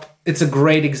buildup. It's a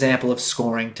great example of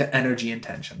scoring to energy and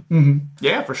tension.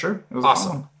 Yeah, for sure. It was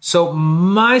Awesome. So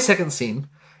my second scene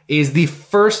is the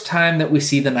first time that we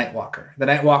see the Nightwalker. The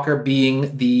Nightwalker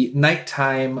being the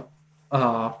nighttime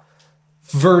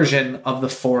version of the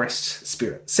forest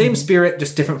spirit. Same spirit,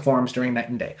 just different forms during night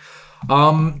and day.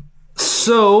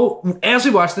 So as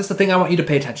we watch this, the thing I want you to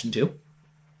pay attention to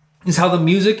is how the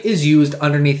music is used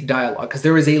underneath dialogue, because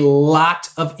there is a lot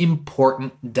of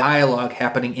important dialogue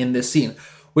happening in this scene.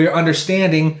 We are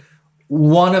understanding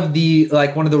one of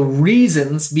the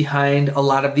reasons behind a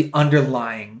lot of the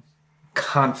underlying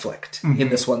conflict in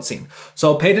this one scene.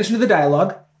 So pay attention to the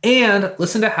dialogue and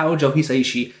listen to how Joe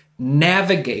Hisaishi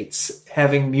navigates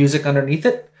having music underneath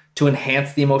it to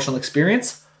enhance the emotional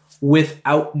experience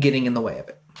without getting in the way of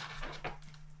it.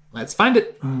 Let's find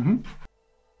it.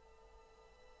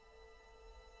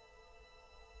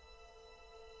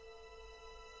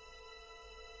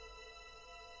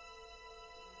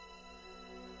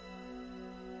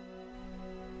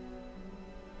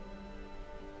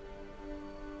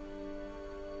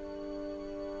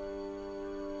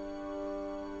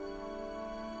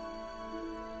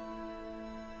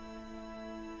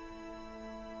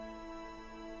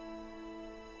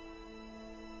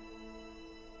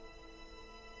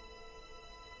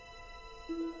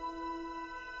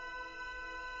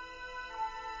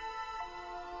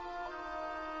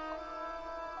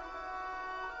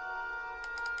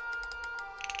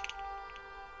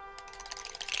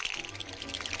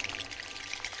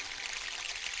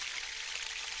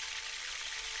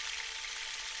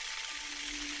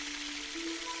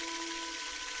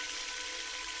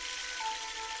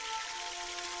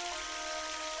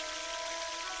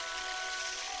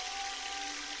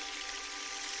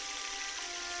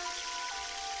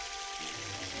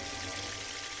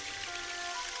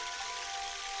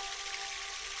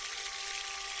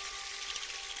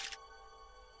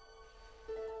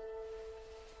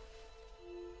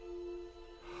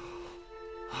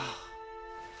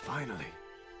 Finally.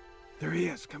 There he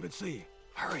is. Come and see.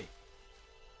 Hurry.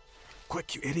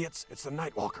 Quick, you idiots. It's the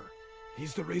Nightwalker.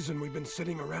 He's the reason we've been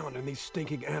sitting around in these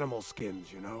stinking animal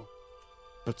skins, you know?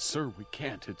 But sir, we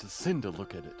can't. It's a sin to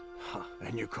look at it. Huh.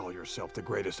 And you call yourself the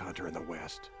greatest hunter in the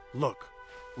West. Look,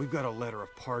 we've got a letter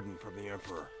of pardon from the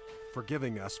Emperor,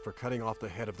 forgiving us for cutting off the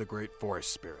head of the great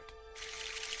forest spirit.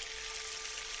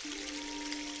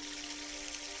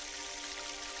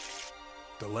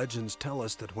 The legends tell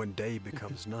us that when day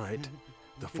becomes night,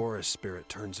 the forest spirit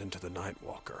turns into the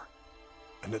Nightwalker.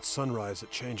 And at sunrise, it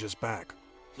changes back.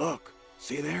 Look,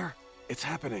 see there? It's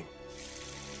happening.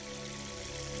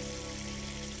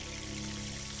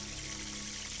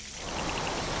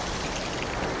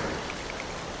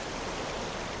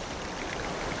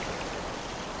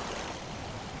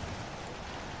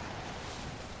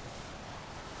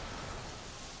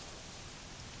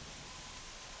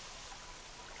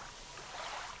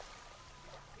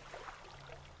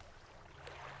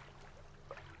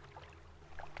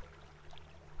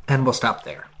 And we'll stop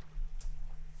there.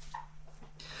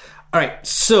 All right,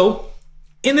 so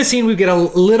in the scene, we get a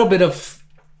little bit of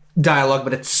dialogue,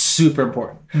 but it's super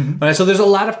important. All right, so there's a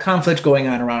lot of conflict going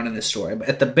on around in this story, but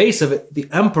at the base of it, the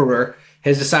Emperor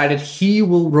has decided he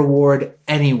will reward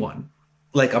anyone,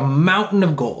 like a mountain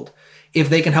of gold, if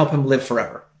they can help him live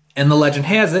forever. And the legend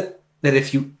has it that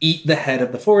if you eat the head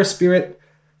of the forest spirit,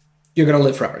 you're going to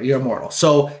live forever. You're immortal.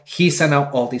 So he sent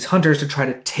out all these hunters to try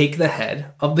to take the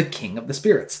head of the king of the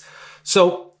spirits.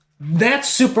 So that's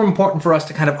super important for us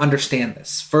to kind of understand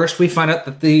this. First, we find out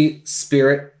that the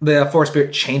forest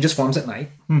spirit changes forms at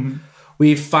night.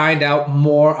 We find out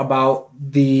more about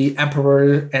the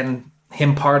emperor and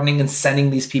him pardoning and sending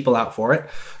these people out for it.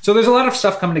 So there's a lot of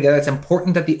stuff coming together. It's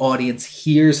important that the audience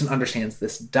hears and understands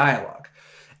this dialogue.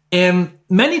 And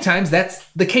many times that's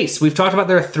the case. We've talked about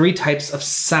there are three types of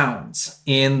sounds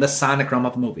in the sonic realm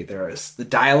of a movie. There is the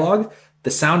dialogue,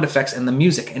 the sound effects, and the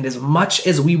music. And as much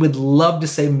as we would love to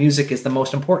say music is the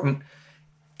most important,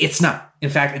 it's not. In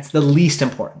fact, it's the least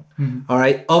important, all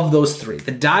right, of those three.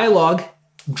 The dialogue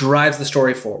drives the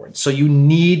story forward. So you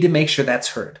need to make sure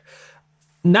that's heard.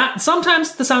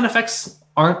 Sometimes the sound effects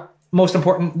aren't most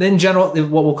important. In general,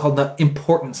 what we'll call the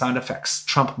important sound effects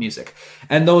trump music.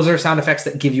 And those are sound effects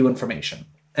that give you information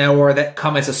or that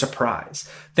come as a surprise.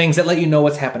 Things that let you know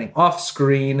what's happening off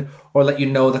screen or let you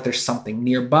know that there's something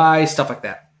nearby, stuff like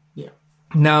that. Yeah.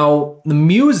 Now, the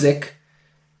music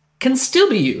can still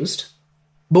be used,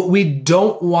 but we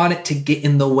don't want it to get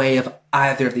in the way of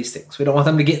either of these things. We don't want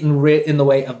them to get in the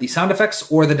way of the sound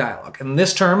effects or the dialogue. And in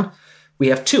this term, we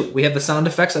have two. We have the sound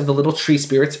effects of the little tree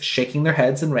spirits shaking their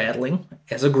heads and rattling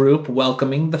as a group,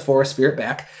 welcoming the forest spirit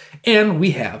back. And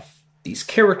we have these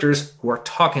characters who are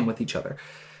talking with each other.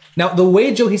 Now, the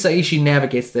way Joe Hisaishi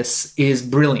navigates this is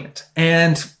brilliant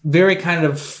and very kind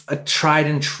of a tried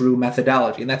and true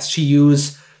methodology. And that's to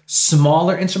use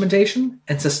smaller instrumentation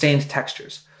and sustained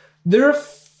textures. There are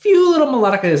few little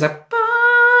melodic ideas like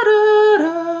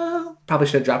ba-da-da. Probably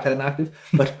should have dropped that an octave,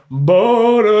 but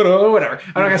ba-da-da, whatever.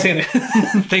 I'm not gonna sing it.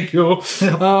 Thank you.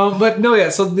 But no, yeah.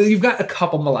 So you've got a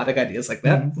couple melodic ideas like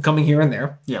that coming here and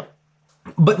there. Yeah.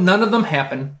 But none of them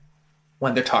happen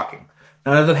when they're talking.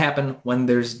 None of them happen when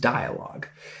there's dialogue.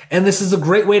 And this is a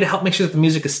great way to help make sure that the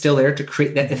music is still there to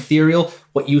create that ethereal,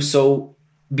 what you so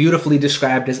beautifully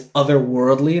described as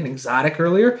otherworldly and exotic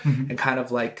earlier, and kind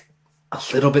of like a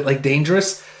little bit like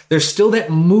dangerous. There's still that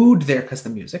mood there because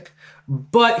of the music,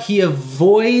 but he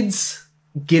avoids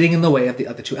getting in the way of the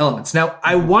other two elements. Now,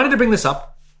 I wanted to bring this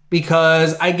up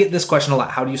because I get this question a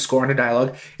lot. How do you score under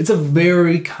dialogue? It's a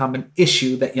very common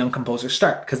issue that young composers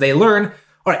start because they learn,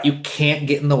 all right, you can't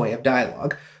get in the way of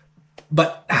dialogue.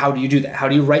 But how do you do that? How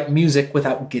do you write music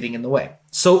without getting in the way?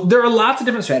 So there are lots of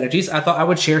different strategies. I thought I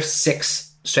would share 6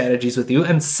 strategies with you,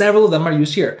 and several of them are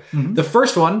used here. The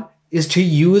first one is to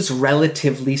use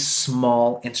relatively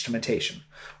small instrumentation,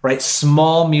 right?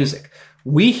 Small music.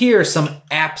 We hear some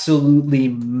absolutely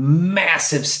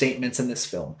massive statements in this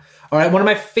film. All right, one of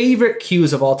my favorite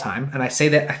cues of all time, and I say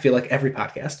that I feel like every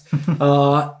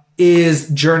podcast, is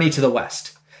Journey to the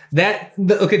West.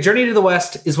 Journey to the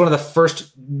West is one of the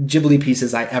first Ghibli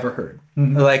pieces I ever heard,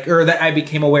 or that I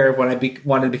became aware of when I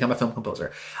wanted to become a film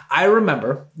composer. I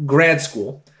remember grad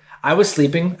school. I was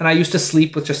sleeping, and I used to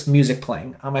sleep with just music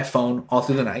playing on my phone all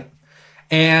through the night.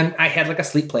 And I had like a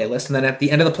sleep playlist, and then at the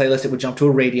end of the playlist, it would jump to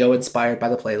a radio inspired by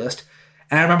the playlist.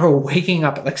 And I remember waking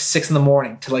up at like 6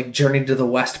 a.m. to like Journey to the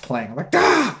West playing. I'm like,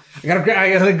 I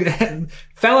gotta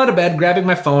fell out of bed, grabbing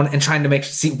my phone and trying to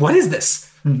see what is this?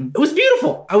 It was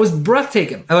beautiful. I was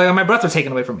breathtaking. Like my breath was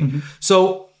taken away from me.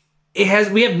 So we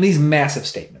have these massive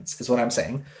statements, is what I'm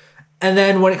saying. And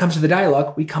then when it comes to the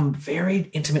dialogue, we come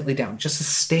very intimately down, just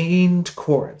sustained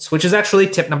chords, which is actually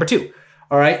tip number 2.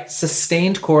 All right,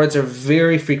 sustained chords are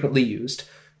very frequently used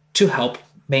to help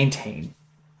maintain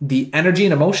the energy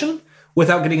and emotion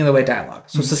without getting in the way of dialogue.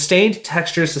 So sustained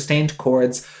textures, sustained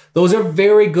chords, those are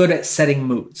very good at setting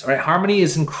moods. All right, harmony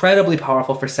is incredibly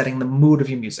powerful for setting the mood of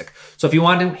your music. So if you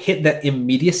want to hit that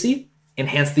immediacy,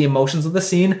 enhance the emotions of the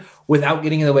scene without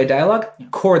getting in the way of dialogue,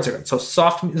 chords are good. So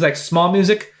soft, like small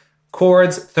music,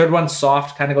 chords. Third one,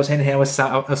 soft, kind of goes hand in hand with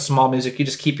small music. You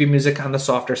just keep your music on the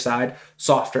softer side,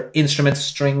 softer instruments,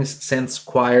 strings, synths,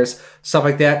 choirs, stuff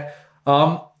like that.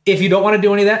 If you don't want to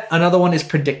do any of that, another one is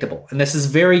predictable. And this is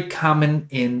very common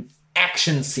in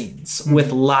action scenes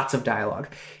with lots of dialogue,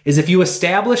 is if you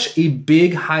establish a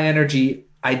big high energy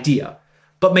idea,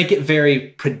 but make it very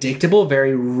predictable,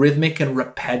 very rhythmic and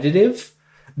repetitive,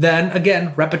 then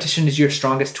again, repetition is your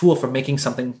strongest tool for making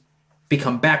something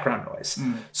become background noise.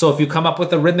 So if you come up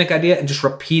with a rhythmic idea and just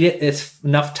repeat it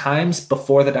enough times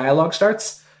before the dialogue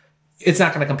starts, it's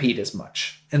not going to compete as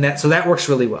much. And so that works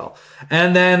really well.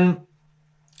 And then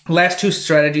last 2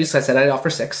 strategies, I said I'd offer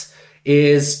 6,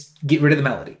 is get rid of the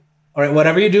melody. All right,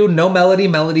 whatever you do, no melody.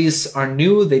 Melodies are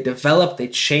new, they develop, they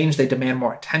change, they demand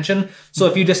more attention. So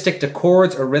if you just stick to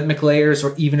chords or rhythmic layers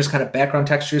or even just kind of background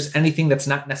textures, anything that's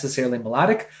not necessarily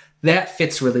melodic, that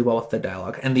fits really well with the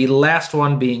dialogue. And the last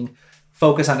one being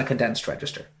focus on a condensed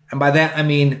register. And by that, I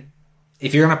mean,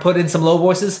 if you're going to put in some low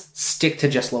voices, stick to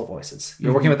just low voices.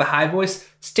 You're working with a high voice,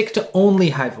 stick to only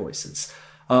high voices.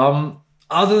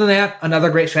 Other than that, another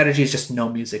great strategy is just no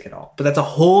music at all. But that's a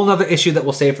whole other issue that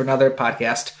we'll save for another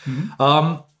podcast.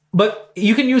 But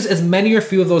you can use as many or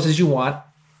few of those as you want.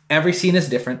 Every scene is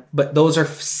different, but those are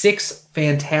 6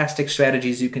 fantastic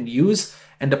strategies you can use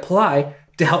and apply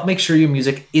to help make sure your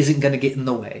music isn't going to get in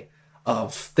the way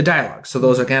of the dialogue. So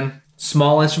those are, again,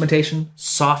 small instrumentation,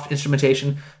 soft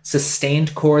instrumentation,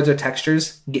 sustained chords or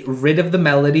textures, get rid of the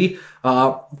melody.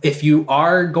 If you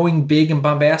are going big and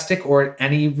bombastic or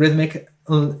any rhythmic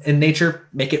in nature,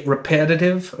 make it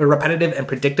repetitive and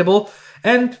predictable.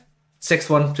 And 6th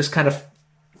one, just kind of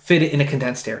fit it in a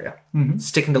condensed area.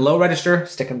 Sticking to low register,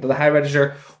 sticking to the high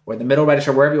register, or the middle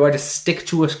register, wherever you are, just stick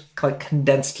to a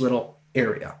condensed little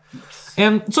area.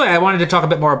 And so I wanted to talk a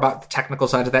bit more about the technical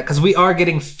side of that, because we are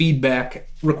getting feedback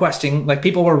requesting, like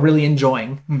people were really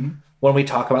enjoying when we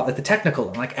talk about like the technical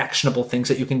and like actionable things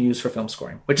that you can use for film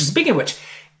scoring. Which, speaking of which,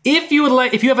 if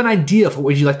you have an idea for what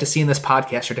would you like to see in this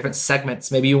podcast or different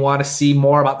segments, maybe you want to see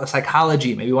more about the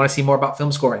psychology, maybe you want to see more about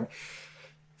film scoring,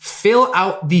 fill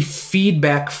out the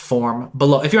feedback form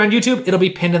below. If you're on YouTube, it'll be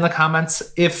pinned in the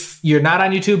comments. If you're not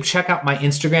on YouTube, check out my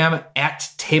Instagram at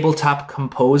Tabletop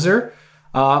Composer.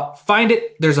 Find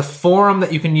it. There's a forum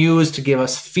that you can use to give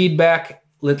us feedback.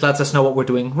 It lets us know what we're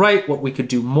doing right, what we could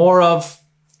do more of.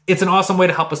 It's an awesome way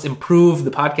to help us improve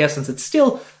the podcast since it's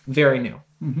still very new.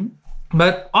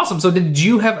 But awesome. So did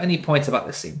you have any points about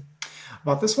this scene?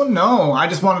 About this one? No. I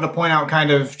just wanted to point out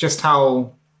kind of just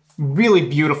how really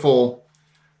beautiful.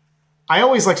 I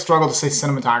always struggle to say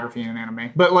cinematography in an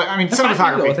anime, but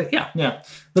cinematography. With it. Yeah. Yeah.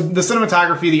 The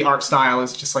cinematography, the art style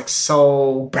is just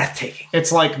so Breathtaking.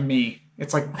 It's like me.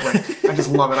 It's great. I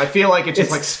just love it. I feel like it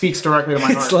just speaks directly to my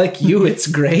heart. It's like you. It's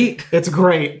great. It's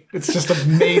great. It's just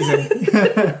amazing.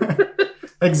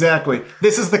 Exactly.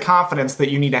 This is the confidence that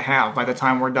you need to have by the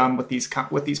time we're done with these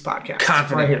podcasts.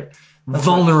 Confident. Right here.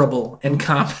 Vulnerable and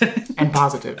confident. And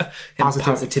positive.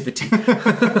 Positivity. All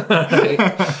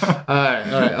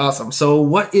right. Awesome. So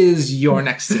what is your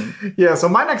next scene? Yeah, so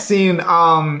my next scene,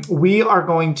 we are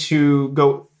going to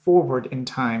go forward in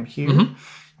time here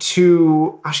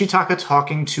to Ashitaka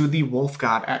talking to the wolf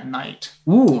god at night.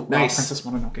 Ooh, nice. While Princess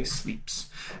Mononoke sleeps.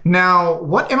 Now,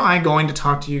 what am I going to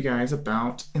talk to you guys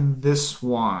about in this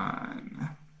one?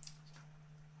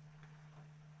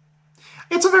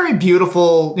 It's a very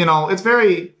beautiful, it's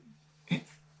very...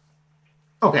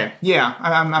 Okay, yeah,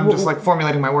 I'm just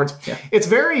formulating my words. Yeah. It's a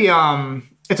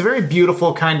very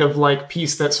beautiful kind of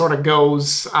piece that sort of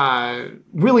goes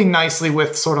really nicely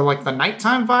with sort of the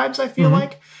nighttime vibes, I feel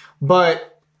like. But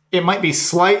it might be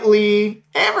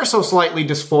ever so slightly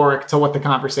dysphoric to what the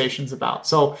conversation's about.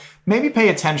 So maybe pay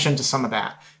attention to some of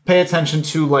that. Pay attention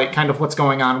to kind of what's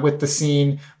going on with the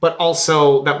scene, but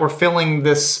also that we're filling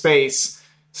this space.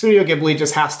 Studio Ghibli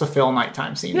just has to fill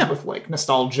nighttime scenes with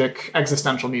nostalgic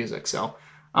existential music. So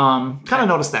kind of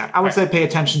notice that. I would say pay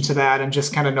attention to that and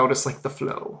just kind of notice the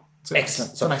flow.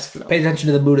 Excellent. It's a nice flow. Pay attention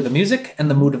to the mood of the music and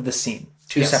the mood of the scene.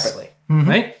 Two separately.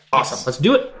 Right? Awesome. Let's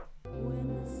do it.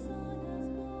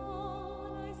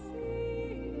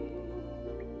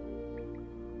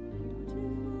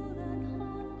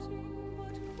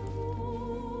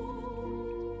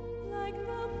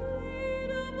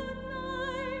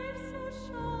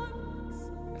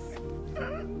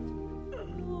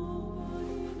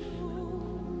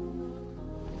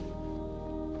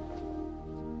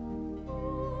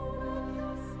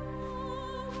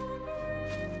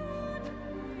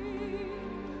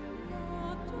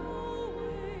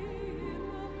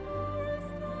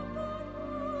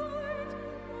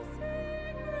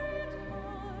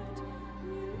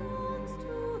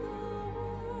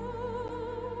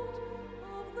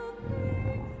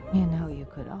 You know you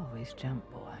could always jump,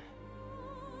 boy.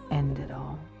 End it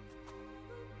all.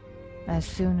 As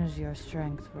soon as your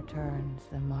strength returns,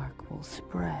 the mark will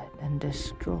spread and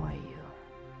destroy you.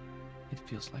 It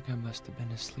feels like I must have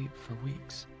been asleep for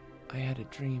weeks. I had a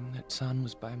dream that San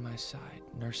was by my side,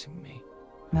 nursing me.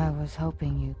 I was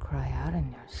hoping you'd cry out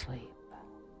in your sleep.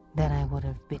 Then I would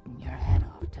have bitten your head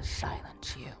off to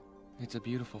silence you. It's a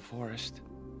beautiful forest.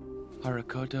 Are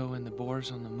Akoto and the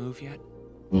boars on the move yet?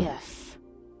 Yes.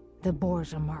 The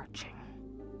boars are marching.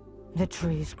 The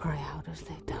trees cry out as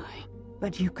they die,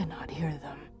 but you cannot hear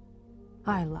them.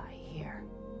 I lie here.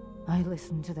 I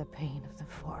listen to the pain of the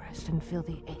forest and feel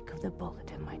the ache of the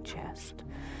bullet in my chest.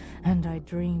 And I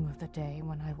dream of the day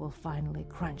when I will finally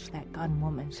crunch that gun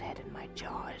woman's head in my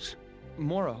jaws.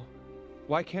 Moro,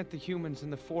 why can't the humans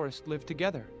and the forest live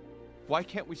together? Why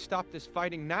can't we stop this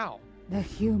fighting now? The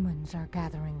humans are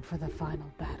gathering for the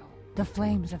final battle. The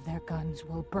flames of their guns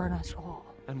will burn us all.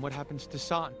 And what happens to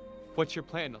San? What's your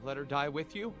plan, to let her die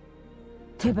with you?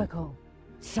 Typical.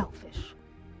 Selfish.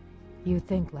 You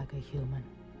think like a human.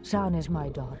 San is my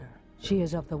daughter. She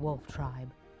is of the wolf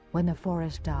tribe. When the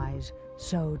forest dies,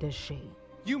 so does she.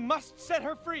 You must set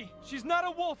her free! She's not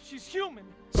a wolf, she's human!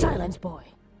 Silence, boy.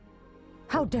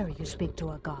 How dare you speak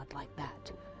to a god like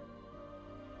that?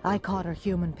 I caught her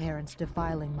human parents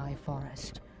defiling my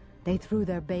forest. They threw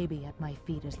their baby at my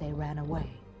feet as they ran away.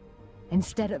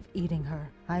 Instead of eating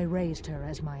her, I raised her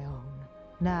as my own.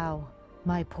 Now,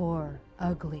 my poor,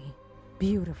 ugly,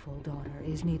 beautiful daughter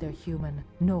is neither human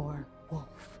nor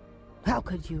wolf. How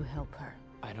could you help her?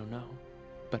 I don't know,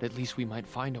 but at least we might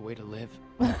find a way to live.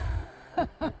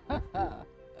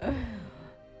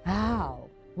 How?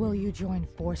 Will you join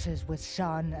forces with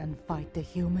San and fight the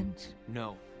humans?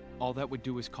 No. All that would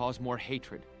do is cause more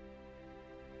hatred.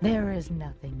 There is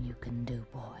nothing you can do,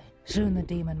 boy. Soon the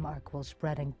demon mark will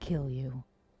spread and kill you.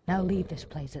 Now leave this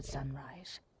place at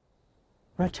sunrise.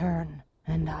 Return,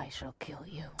 and I shall kill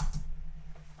you.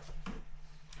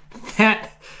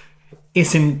 That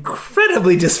is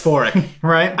incredibly dysphoric.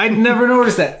 Right? I'd never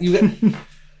noticed that.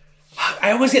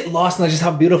 I always get lost in just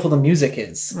how beautiful the music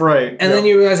is. Right. And then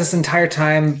you realize this entire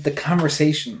time, the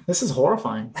conversation. This is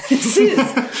horrifying. This is.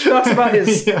 He talks about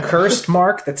his cursed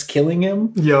mark that's killing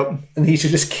him. Yep. And he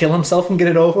should just kill himself and get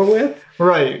it over with.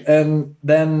 Right. And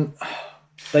then,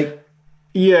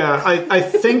 Yeah, I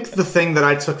think the thing that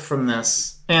I took from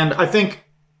this, and I think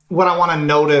what I want to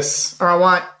notice, or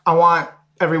I want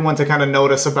everyone to kind of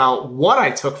notice about what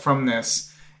I took from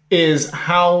this is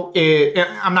how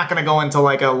I'm not going to go into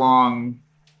like a long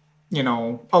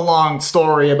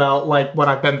story about like what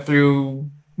I've been through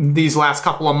these last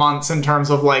couple of months in terms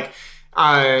of like,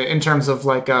 I've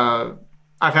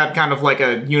had kind of like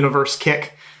a universe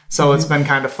kick. So it's been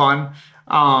kind of fun.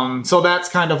 So that's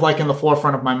kind of like in the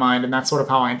forefront of my mind, and that's sort of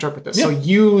how I interpret this. Yeah. So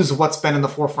use what's been in the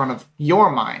forefront of your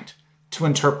mind to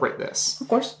interpret this. Of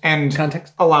course. And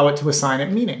context. Allow it to assign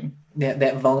it meaning. Yeah,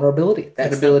 that vulnerability,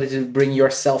 that ability to bring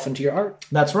yourself into your art.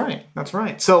 That's right. That's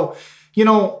right. So,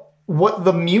 what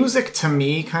the music to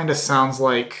me kind of sounds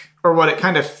like, or what it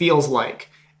kind of feels like,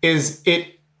 is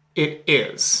it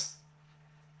is.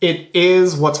 It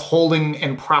is what's holding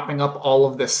and propping up all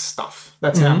of this stuff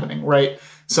that's happening, right?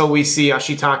 So we see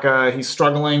Ashitaka, he's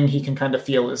struggling, he can kind of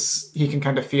feel his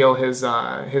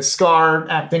scar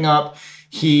acting up.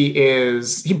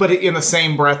 But in the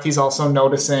same breath, he's also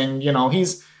noticing, he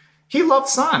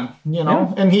loves San,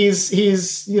 and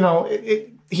he's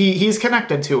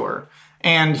connected to her,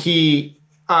 and he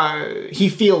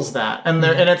feels that, and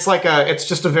and it's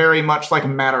just a very much like a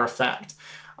matter of fact.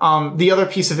 The other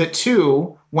piece of it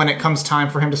too, when it comes time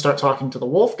for him to start talking to the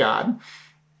wolf god,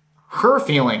 her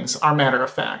feelings are matter of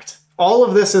fact. All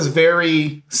of this is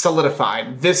very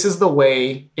solidified. This is the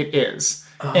way it is.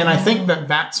 And I think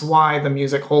that's why the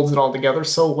music holds it all together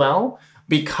so well,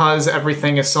 because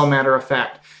everything is so matter of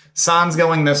fact. San's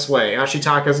going this way.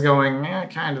 Ashitaka's going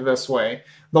kind of this way.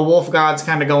 The wolf god's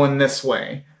kind of going this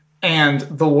way. And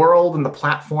the world and the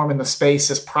platform and the space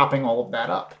is propping all of that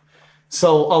up.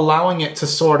 So allowing it to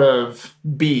sort of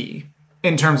be,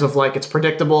 in terms of like it's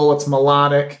predictable, it's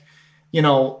melodic,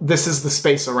 this is the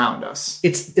space around us.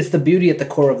 It's the beauty at the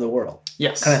core of the world.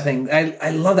 Yes. Kind of thing.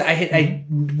 I love that. I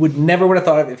would have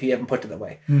thought of it if you haven't put it that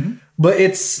way. Mm-hmm. But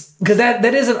it's because that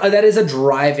is a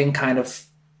driving kind of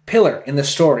pillar in the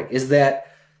story, is that,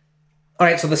 all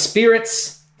right, so the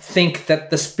spirits think that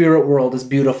the spirit world is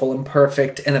beautiful and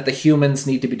perfect and that the humans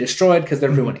need to be destroyed because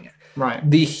they're ruining it. Right.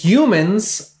 The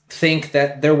humans think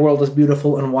that their world is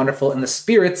beautiful and wonderful and the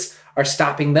spirits are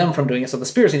stopping them from doing it, so the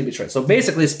spirits need to be destroyed. So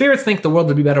basically, spirits think the world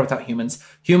would be better without humans.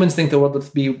 Humans think the world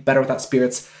would be better without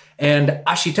spirits. And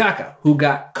Ashitaka, who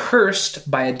got cursed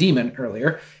by a demon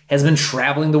earlier, has been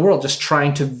traveling the world just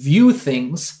trying to view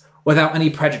things without any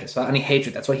prejudice, without any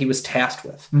hatred. That's what he was tasked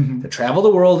with, to travel the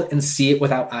world and see it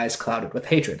without eyes clouded with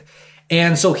hatred.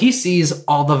 And so he sees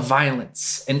all the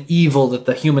violence and evil that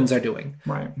the humans are doing.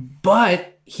 Right.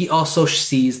 But he also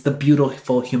sees the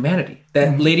beautiful humanity.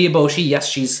 That Lady Eboshi, yes,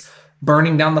 she's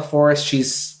burning down the forest.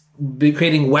 She's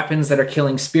creating weapons that are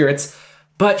killing spirits.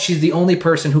 But she's the only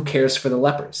person who cares for the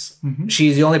lepers.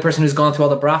 She's the only person who's gone through all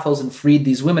the brothels and freed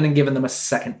these women and given them a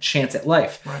second chance at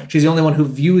life. Right. She's the only one who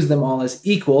views them all as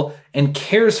equal and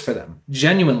cares for them,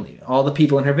 genuinely, all the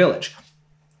people in her village.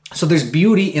 So there's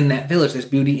beauty in that village. There's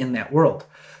beauty in that world.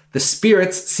 The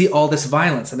spirits see all this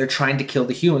violence and they're trying to kill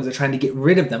the humans. They're trying to get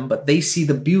rid of them, but they see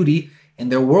the beauty in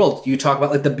their world. You talk about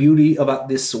like the beauty about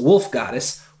this wolf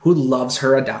goddess who loves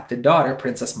her adopted daughter,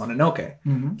 Princess Mononoke,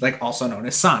 like also known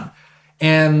as San.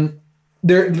 And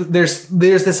there's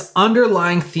this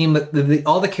underlying theme that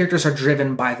all the characters are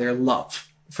driven by their love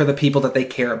for the people that they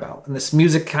care about. And this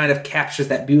music kind of captures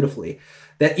that beautifully.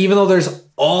 That even though there's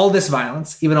all this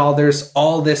violence, even though there's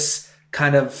all this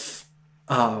kind of,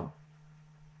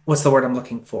 what's the word I'm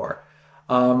looking for?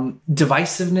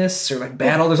 Divisiveness or like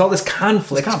battle. There's all this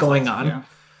conflict going on. Yeah.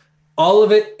 All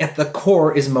of it at the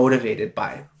core is motivated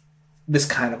by this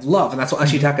kind of love. And that's what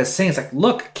Ashitaka is saying. It's like,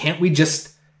 look, can't we just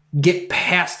get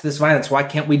past this violence? Why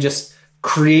can't we just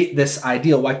create this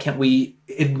ideal? Why can't we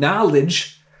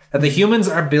acknowledge that the humans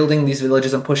are building these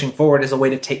villages and pushing forward as a way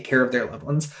to take care of their loved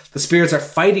ones? The spirits are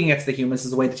fighting against the humans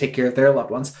as a way to take care of their loved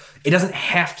ones. It doesn't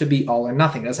have to be all or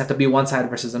nothing. It doesn't have to be one side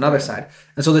versus another side.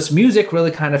 And so this music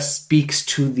really kind of speaks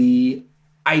to the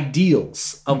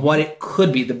ideals of what it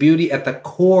could be, the beauty at the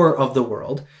core of the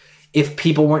world, if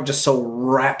people weren't just so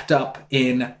wrapped up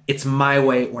in it's my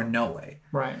way or no way.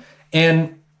 Right.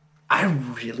 And I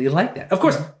really like that. Of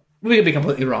course, we could be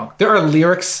completely wrong. There are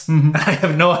lyrics. I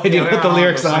have no idea what the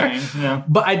lyrics are. Yeah.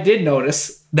 But I did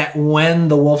notice that when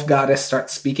the wolf goddess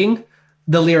starts speaking,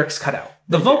 the lyrics cut out.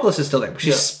 The vocalist is still there, but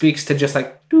she speaks to just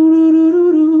like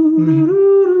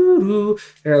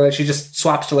or she just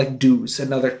swaps to like doos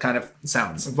and other kind of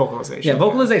sounds. Vocalization. Yeah,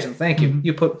 vocalization. Thank you.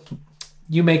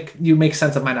 You make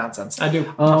sense of my nonsense. I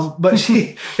do. But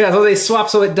so they swap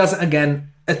so it doesn't, again,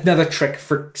 another trick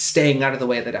for staying out of the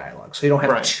way of the dialogue. So you don't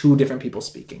have two different people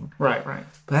speaking. Right. But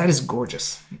that is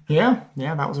gorgeous. Yeah,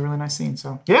 that was a really nice scene.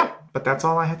 So, yeah, But that's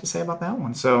all I had to say about that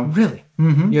one. So Really?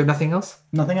 You have nothing else?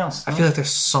 nothing else. I feel like there's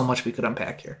so much we could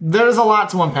unpack here. There's a lot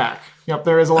to unpack. Yep,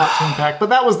 there is a lot to unpack. But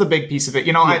that was the big piece of it.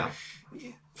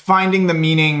 Finding the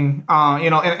meaning,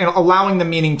 and allowing the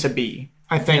meaning to be,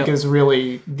 I think, is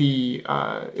really the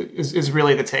is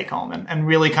really the take home, and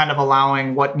really kind of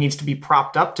allowing what needs to be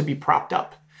propped up to be propped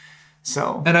up.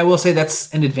 So, and I will say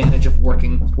that's an advantage of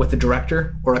working with a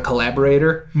director or a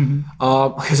collaborator,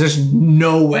 because there's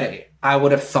no way I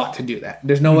would have thought to do that.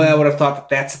 There's no way I would have thought that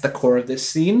that's at the core of this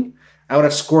scene. I would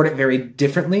have scored it very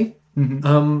differently.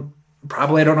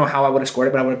 Probably, I don't know how I would have scored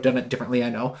it, but I would have done it differently, I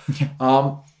know.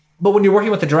 But when you're working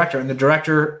with the director, and the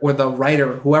director or the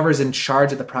writer, whoever's in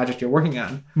charge of the project you're working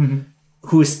on,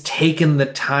 who's taken the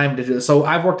time to do this. So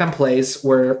I've worked on plays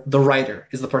where the writer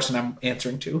is the person I'm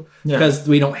answering to, because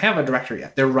we don't have a director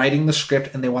yet. They're writing the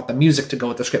script and they want the music to go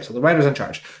with the script. So the writer's in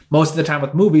charge. Most of the time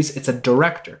with movies, it's a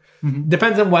director.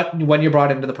 Depends on when you're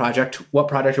brought into the project, what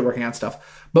project you're working on,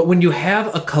 stuff. But when you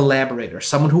have a collaborator,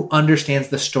 someone who understands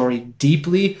the story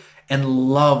deeply and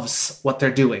loves what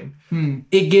they're doing,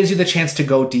 it gives you the chance to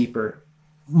go deeper,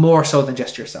 more so than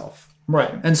just yourself.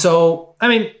 Right. And so, I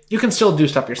mean, you can still do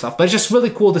stuff yourself, but it's just really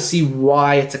cool to see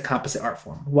why it's a composite art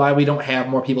form, why we don't have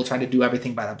more people trying to do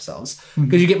everything by themselves.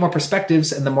 Because you get more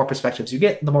perspectives, and the more perspectives you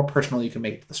get, the more personal you can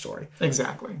make it to the story.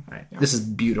 Exactly. All right. This is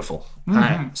beautiful. All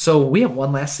right. So we have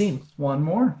one last scene. One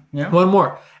more. Yeah. One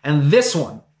more. And this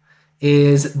one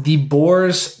is the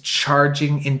boars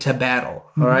charging into battle.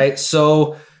 All right.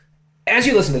 So as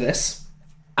you listen to this,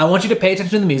 I want you to pay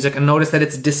attention to the music and notice that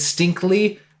it's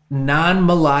distinctly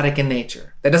non-melodic in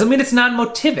nature. That doesn't mean it's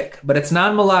non-motivic, but it's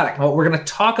non-melodic. And what we're going to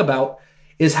talk about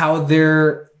is how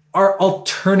there are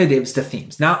alternatives to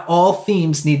themes. Not all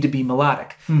themes need to be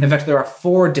melodic. In fact, there are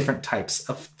 4 different types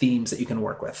of themes that you can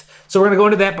work with. So we're going to go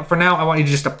into that, but for now, I want you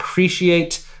to just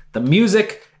appreciate the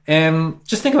music and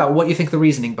just think about what you think the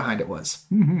reasoning behind it was.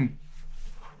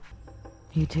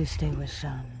 You two stay with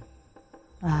Sun.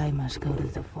 I must go to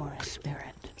the forest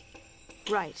spirit.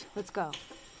 Right, let's go.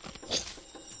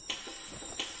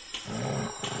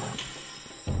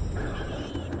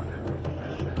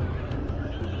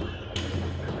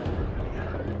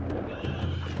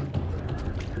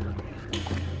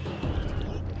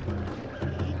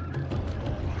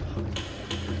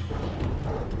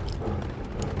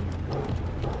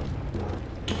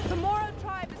 The Moro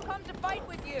tribe has come to fight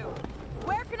with you.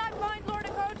 Where can I find Lord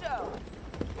Akojo?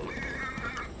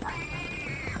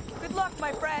 Good luck,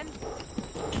 my friend.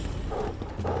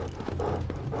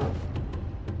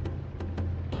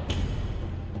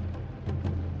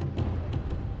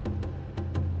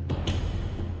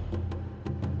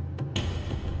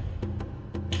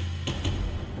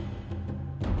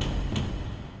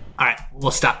 All right, we'll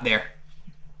stop there.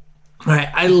 All right,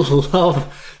 I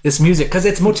love this music because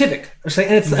it's motivic. And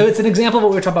it's an example of what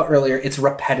we were talking about earlier. It's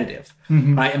repetitive,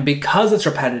 right? And because it's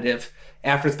repetitive,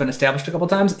 after it's been established a couple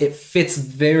times, it fits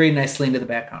very nicely into the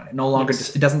background. It no longer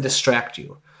it doesn't distract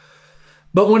you.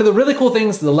 But one of the really cool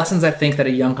things, the lessons I think that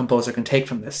a young composer can take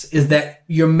from this is that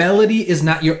your melody is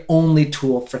not your only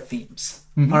tool for themes.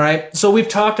 All right, so we've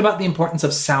talked about the importance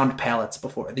of sound palettes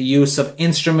before, the use of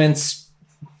instruments,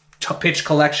 pitch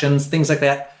collections, things like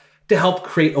that, to help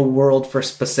create a world for a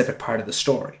specific part of the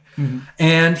story.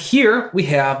 And here we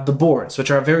have the boars, which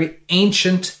are a very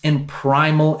ancient and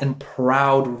primal and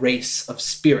proud race of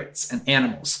spirits and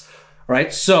animals,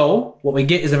 right? So what we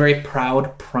get is a very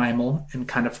proud, primal, and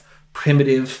kind of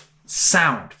primitive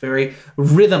sound. Very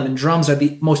rhythm and drums are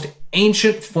the most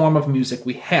ancient form of music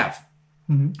we have,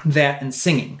 that and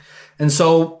singing. And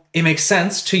so it makes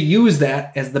sense to use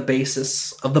that as the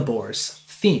basis of the boars'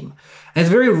 theme. And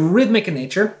it's very rhythmic in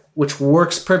nature, which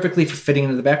works perfectly for fitting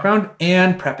into the background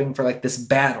and prepping for like this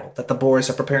battle that the boars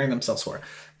are preparing themselves for.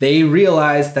 They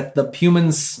realize that the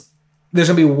humans, there's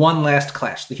going to be one last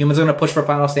clash. The humans are going to push for a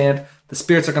final stand. The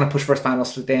spirits are going to push for a final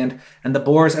stand. And the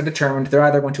boars are determined they're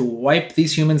either going to wipe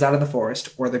these humans out of the forest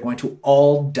or they're going to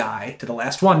all die to the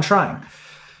last one trying.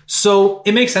 So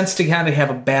it makes sense to kind of have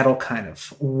a battle kind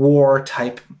of war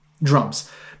type drums.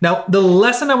 Now, the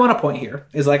lesson I want to point here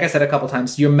is, like I said a couple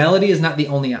times, your melody is not the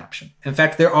only option. In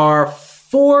fact, there are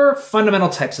 4 fundamental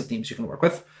types of themes you can work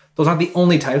with. Those aren't the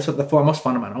only types, but the 4 most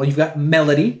fundamental. You've got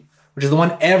melody, which is the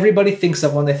one everybody thinks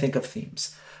of when they think of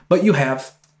themes. But you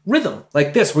have rhythm,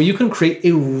 like this, where you can create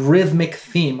a rhythmic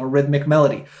theme, a rhythmic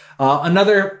melody.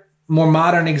 Another more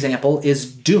modern example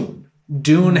is Dune.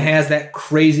 Dune has that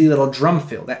crazy little drum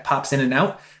fill that pops in and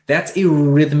out. That's a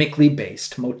rhythmically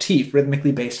based motif,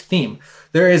 rhythmically based theme.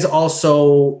 There is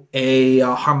also a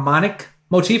harmonic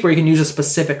motif where you can use a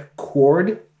specific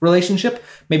chord relationship.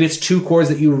 Maybe it's two chords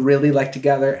that you really like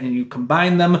together and you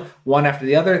combine them one after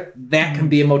the other. That can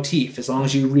be a motif as long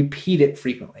as you repeat it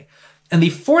frequently. And the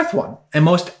fourth one, and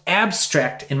most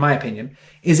abstract in my opinion,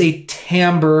 is a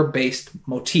timbre-based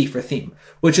motif or theme,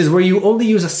 which is where you only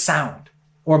use a sound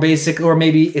or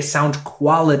maybe a sound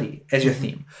quality as your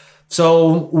theme.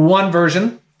 So one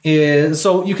version is,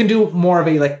 so you can do more of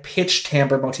a like pitch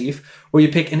timbre motif where you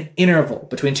pick an interval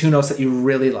between two notes that you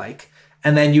really like,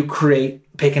 and then you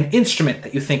pick an instrument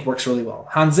that you think works really well.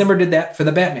 Hans Zimmer did that for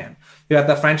the Batman. You got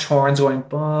the French horns going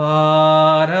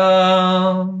bottom.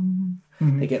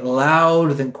 They get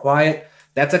loud, then quiet.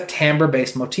 That's a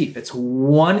timbre-based motif. It's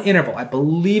one interval. I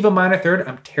believe a minor third.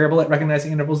 I'm terrible at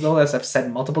recognizing intervals though, as I've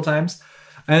said multiple times.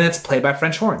 And it's played by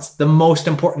French horns. The most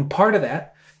important part of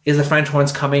that is the French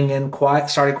horns coming in quiet,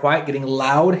 starting quiet, getting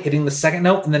loud, hitting the second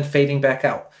note, and then fading back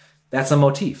out. That's a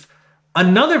motif.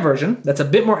 Another version that's a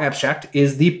bit more abstract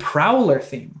is the Prowler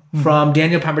theme from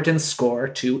Daniel Pemberton's score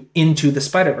to Into the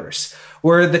Spider-Verse,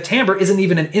 where the timbre isn't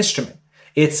even an instrument.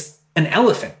 It's an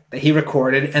elephant that he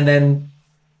recorded and then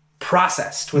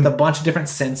processed with a bunch of different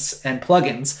synths and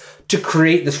plugins to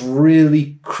create this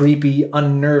really creepy,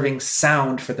 unnerving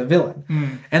sound for the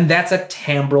villain. And that's a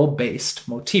timbral-based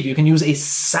motif. You can use a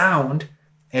sound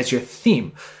as your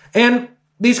theme. And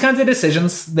these kinds of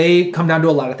decisions, they come down to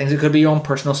a lot of things. It could be your own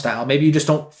personal style. Maybe you just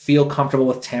don't feel comfortable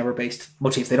with timbre-based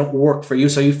motifs. They don't work for you,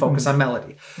 so you focus on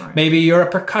melody. Right. Maybe you're a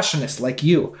percussionist like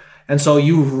you, and so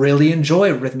you really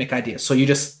enjoy rhythmic ideas. So you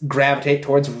just gravitate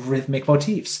towards rhythmic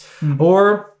motifs.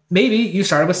 Or maybe you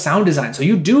started with sound design, so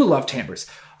you do love timbres.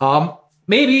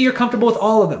 Maybe you're comfortable with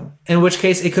all of them, in which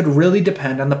case it could really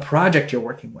depend on the project you're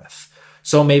working with.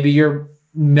 So maybe your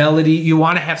melody, you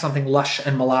want to have something lush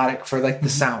and melodic for like the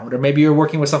sound, or maybe you're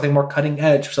working with something more cutting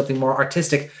edge, something more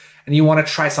artistic, and you want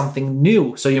to try something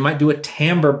new. So you might do a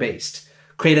timbre-based,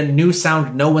 create a new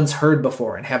sound no one's heard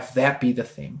before and have that be the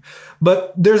theme.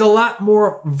 But there's a lot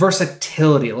more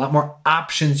versatility, a lot more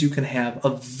options you can have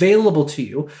available to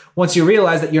you once you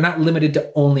realize that you're not limited to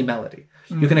only melody.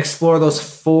 You can explore those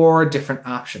 4 different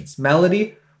options: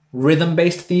 melody,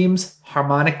 rhythm-based themes,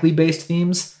 harmonically based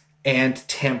themes, and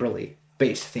timbrally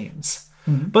based themes.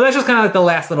 But that's just kind of like the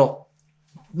last little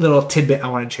tidbit I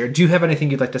wanted to share. Do you have anything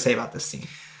you'd like to say about this scene?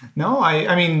 No,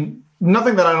 I mean,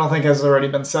 nothing that I don't think has already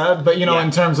been said, but,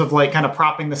 in terms of like kind of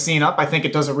propping the scene up, I think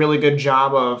it does a really good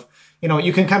job of,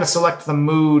 you can kind of select the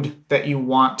mood that you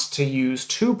want to use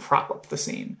to prop up the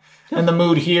scene. And the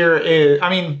mood here is,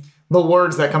 the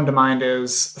words that come to mind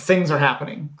is things are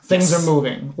happening, things are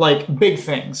moving, like big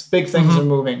things are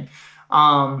moving.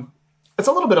 It's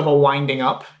a little bit of a winding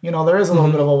up, there is a little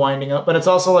bit of a winding up, but it's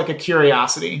also like a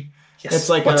curiosity. Yes. It's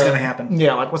like what's going to happen?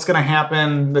 Yeah, like what's going to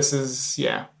happen. This is,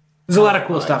 There's a lot of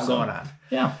cool stuff going on.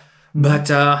 Yeah. But,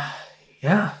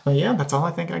 But yeah, that's all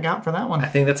I think I got for that one. I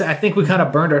think that's it. I think we kind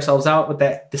of burned ourselves out with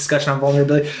that discussion on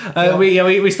vulnerability.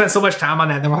 We spent so much time on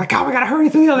that, and then we're like, we got to hurry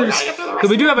through the others.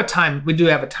 Because we do have a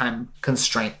time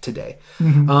constraint today.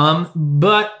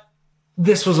 But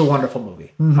this was a wonderful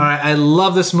movie. All right, I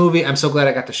love this movie. I'm so glad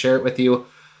I got to share it with you.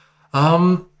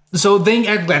 I'm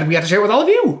glad we got to share it with all of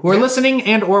you who are listening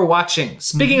and or watching.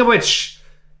 Speaking of which,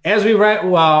 as we wrap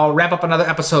up another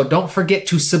episode, don't forget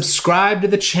to subscribe to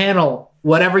the channel,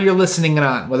 whatever you're listening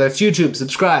on, whether it's YouTube,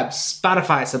 subscribe,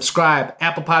 Spotify, subscribe,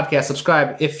 Apple Podcasts,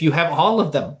 subscribe. If you have all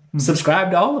of them,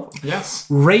 subscribe to all of them. Yes.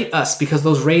 Rate us, because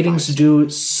those ratings do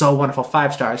so wonderful.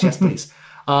 5 stars, yes, please.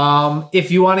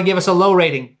 If you want to give us a low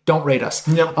rating, don't rate us.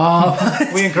 Yep.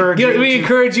 We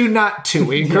encourage you not to.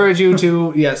 We encourage you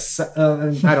to,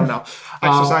 I don't know.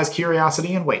 Exercise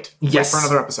curiosity and wait. Yes. Wait for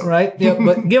another episode. Right? Yeah,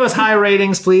 but give us high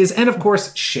ratings, please. And of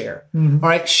course, share. All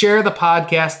right. Share the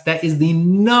podcast. That is the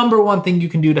number one thing you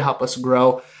can do to help us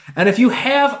grow. And if you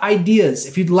have ideas,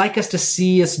 if you'd like us to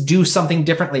see us do something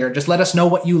differently, or just let us know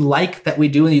what you like that we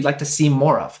do and you'd like to see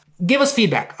more of, give us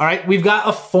feedback. All right. We've got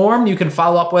a form you can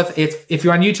follow up with. If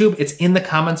you're on YouTube, it's in the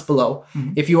comments below.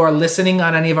 If you are listening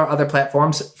on any of our other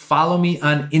platforms, follow me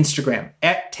on Instagram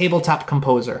at Tabletop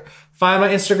Composer. Find my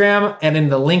Instagram, and in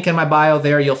the link in my bio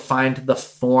there, you'll find the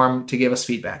form to give us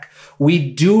feedback.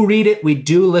 We do read it. We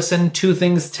do listen to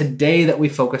things today that we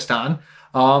focused on.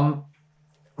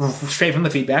 Straight from the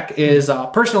feedback is,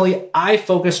 personally, I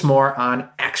focused more on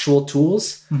actual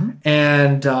tools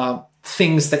and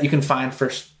things that you can find for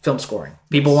film scoring.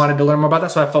 People wanted to learn more about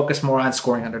that, so I focused more on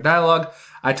scoring under dialogue.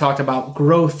 I talked about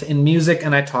growth in music,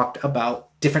 and I talked about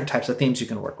different types of themes you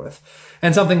can work with.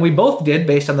 And something we both did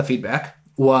based on the feedback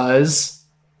was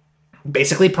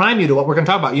basically prime you to what we're going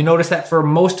to talk about. You notice that for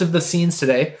most of the scenes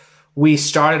today, we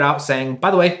started out saying,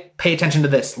 by the way, pay attention to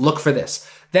this, look for this.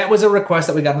 That was a request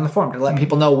that we got on the forum to let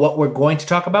people know what we're going to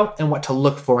talk about and what to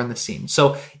look for in the scene.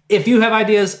 So if you have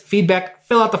ideas, feedback,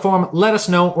 fill out the form, let us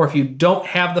know. Or if you don't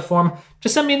have the form,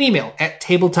 just send me an email at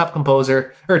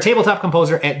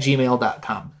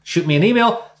tabletopcomposer@gmail.com. Shoot me an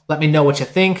email. Let me know what you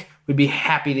think. We'd be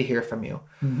happy to hear from you.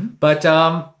 But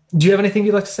do you have anything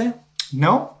you'd like to say?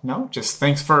 No. Just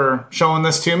thanks for showing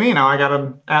this to me. Now I got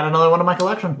to add another one to my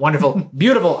collection. Wonderful.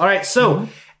 Beautiful. All right. So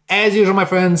as usual, my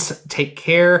friends, take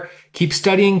care. Keep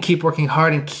studying, keep working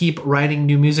hard, and keep writing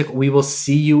new music. We will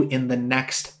see you in the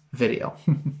next video.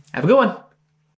 Have a good one.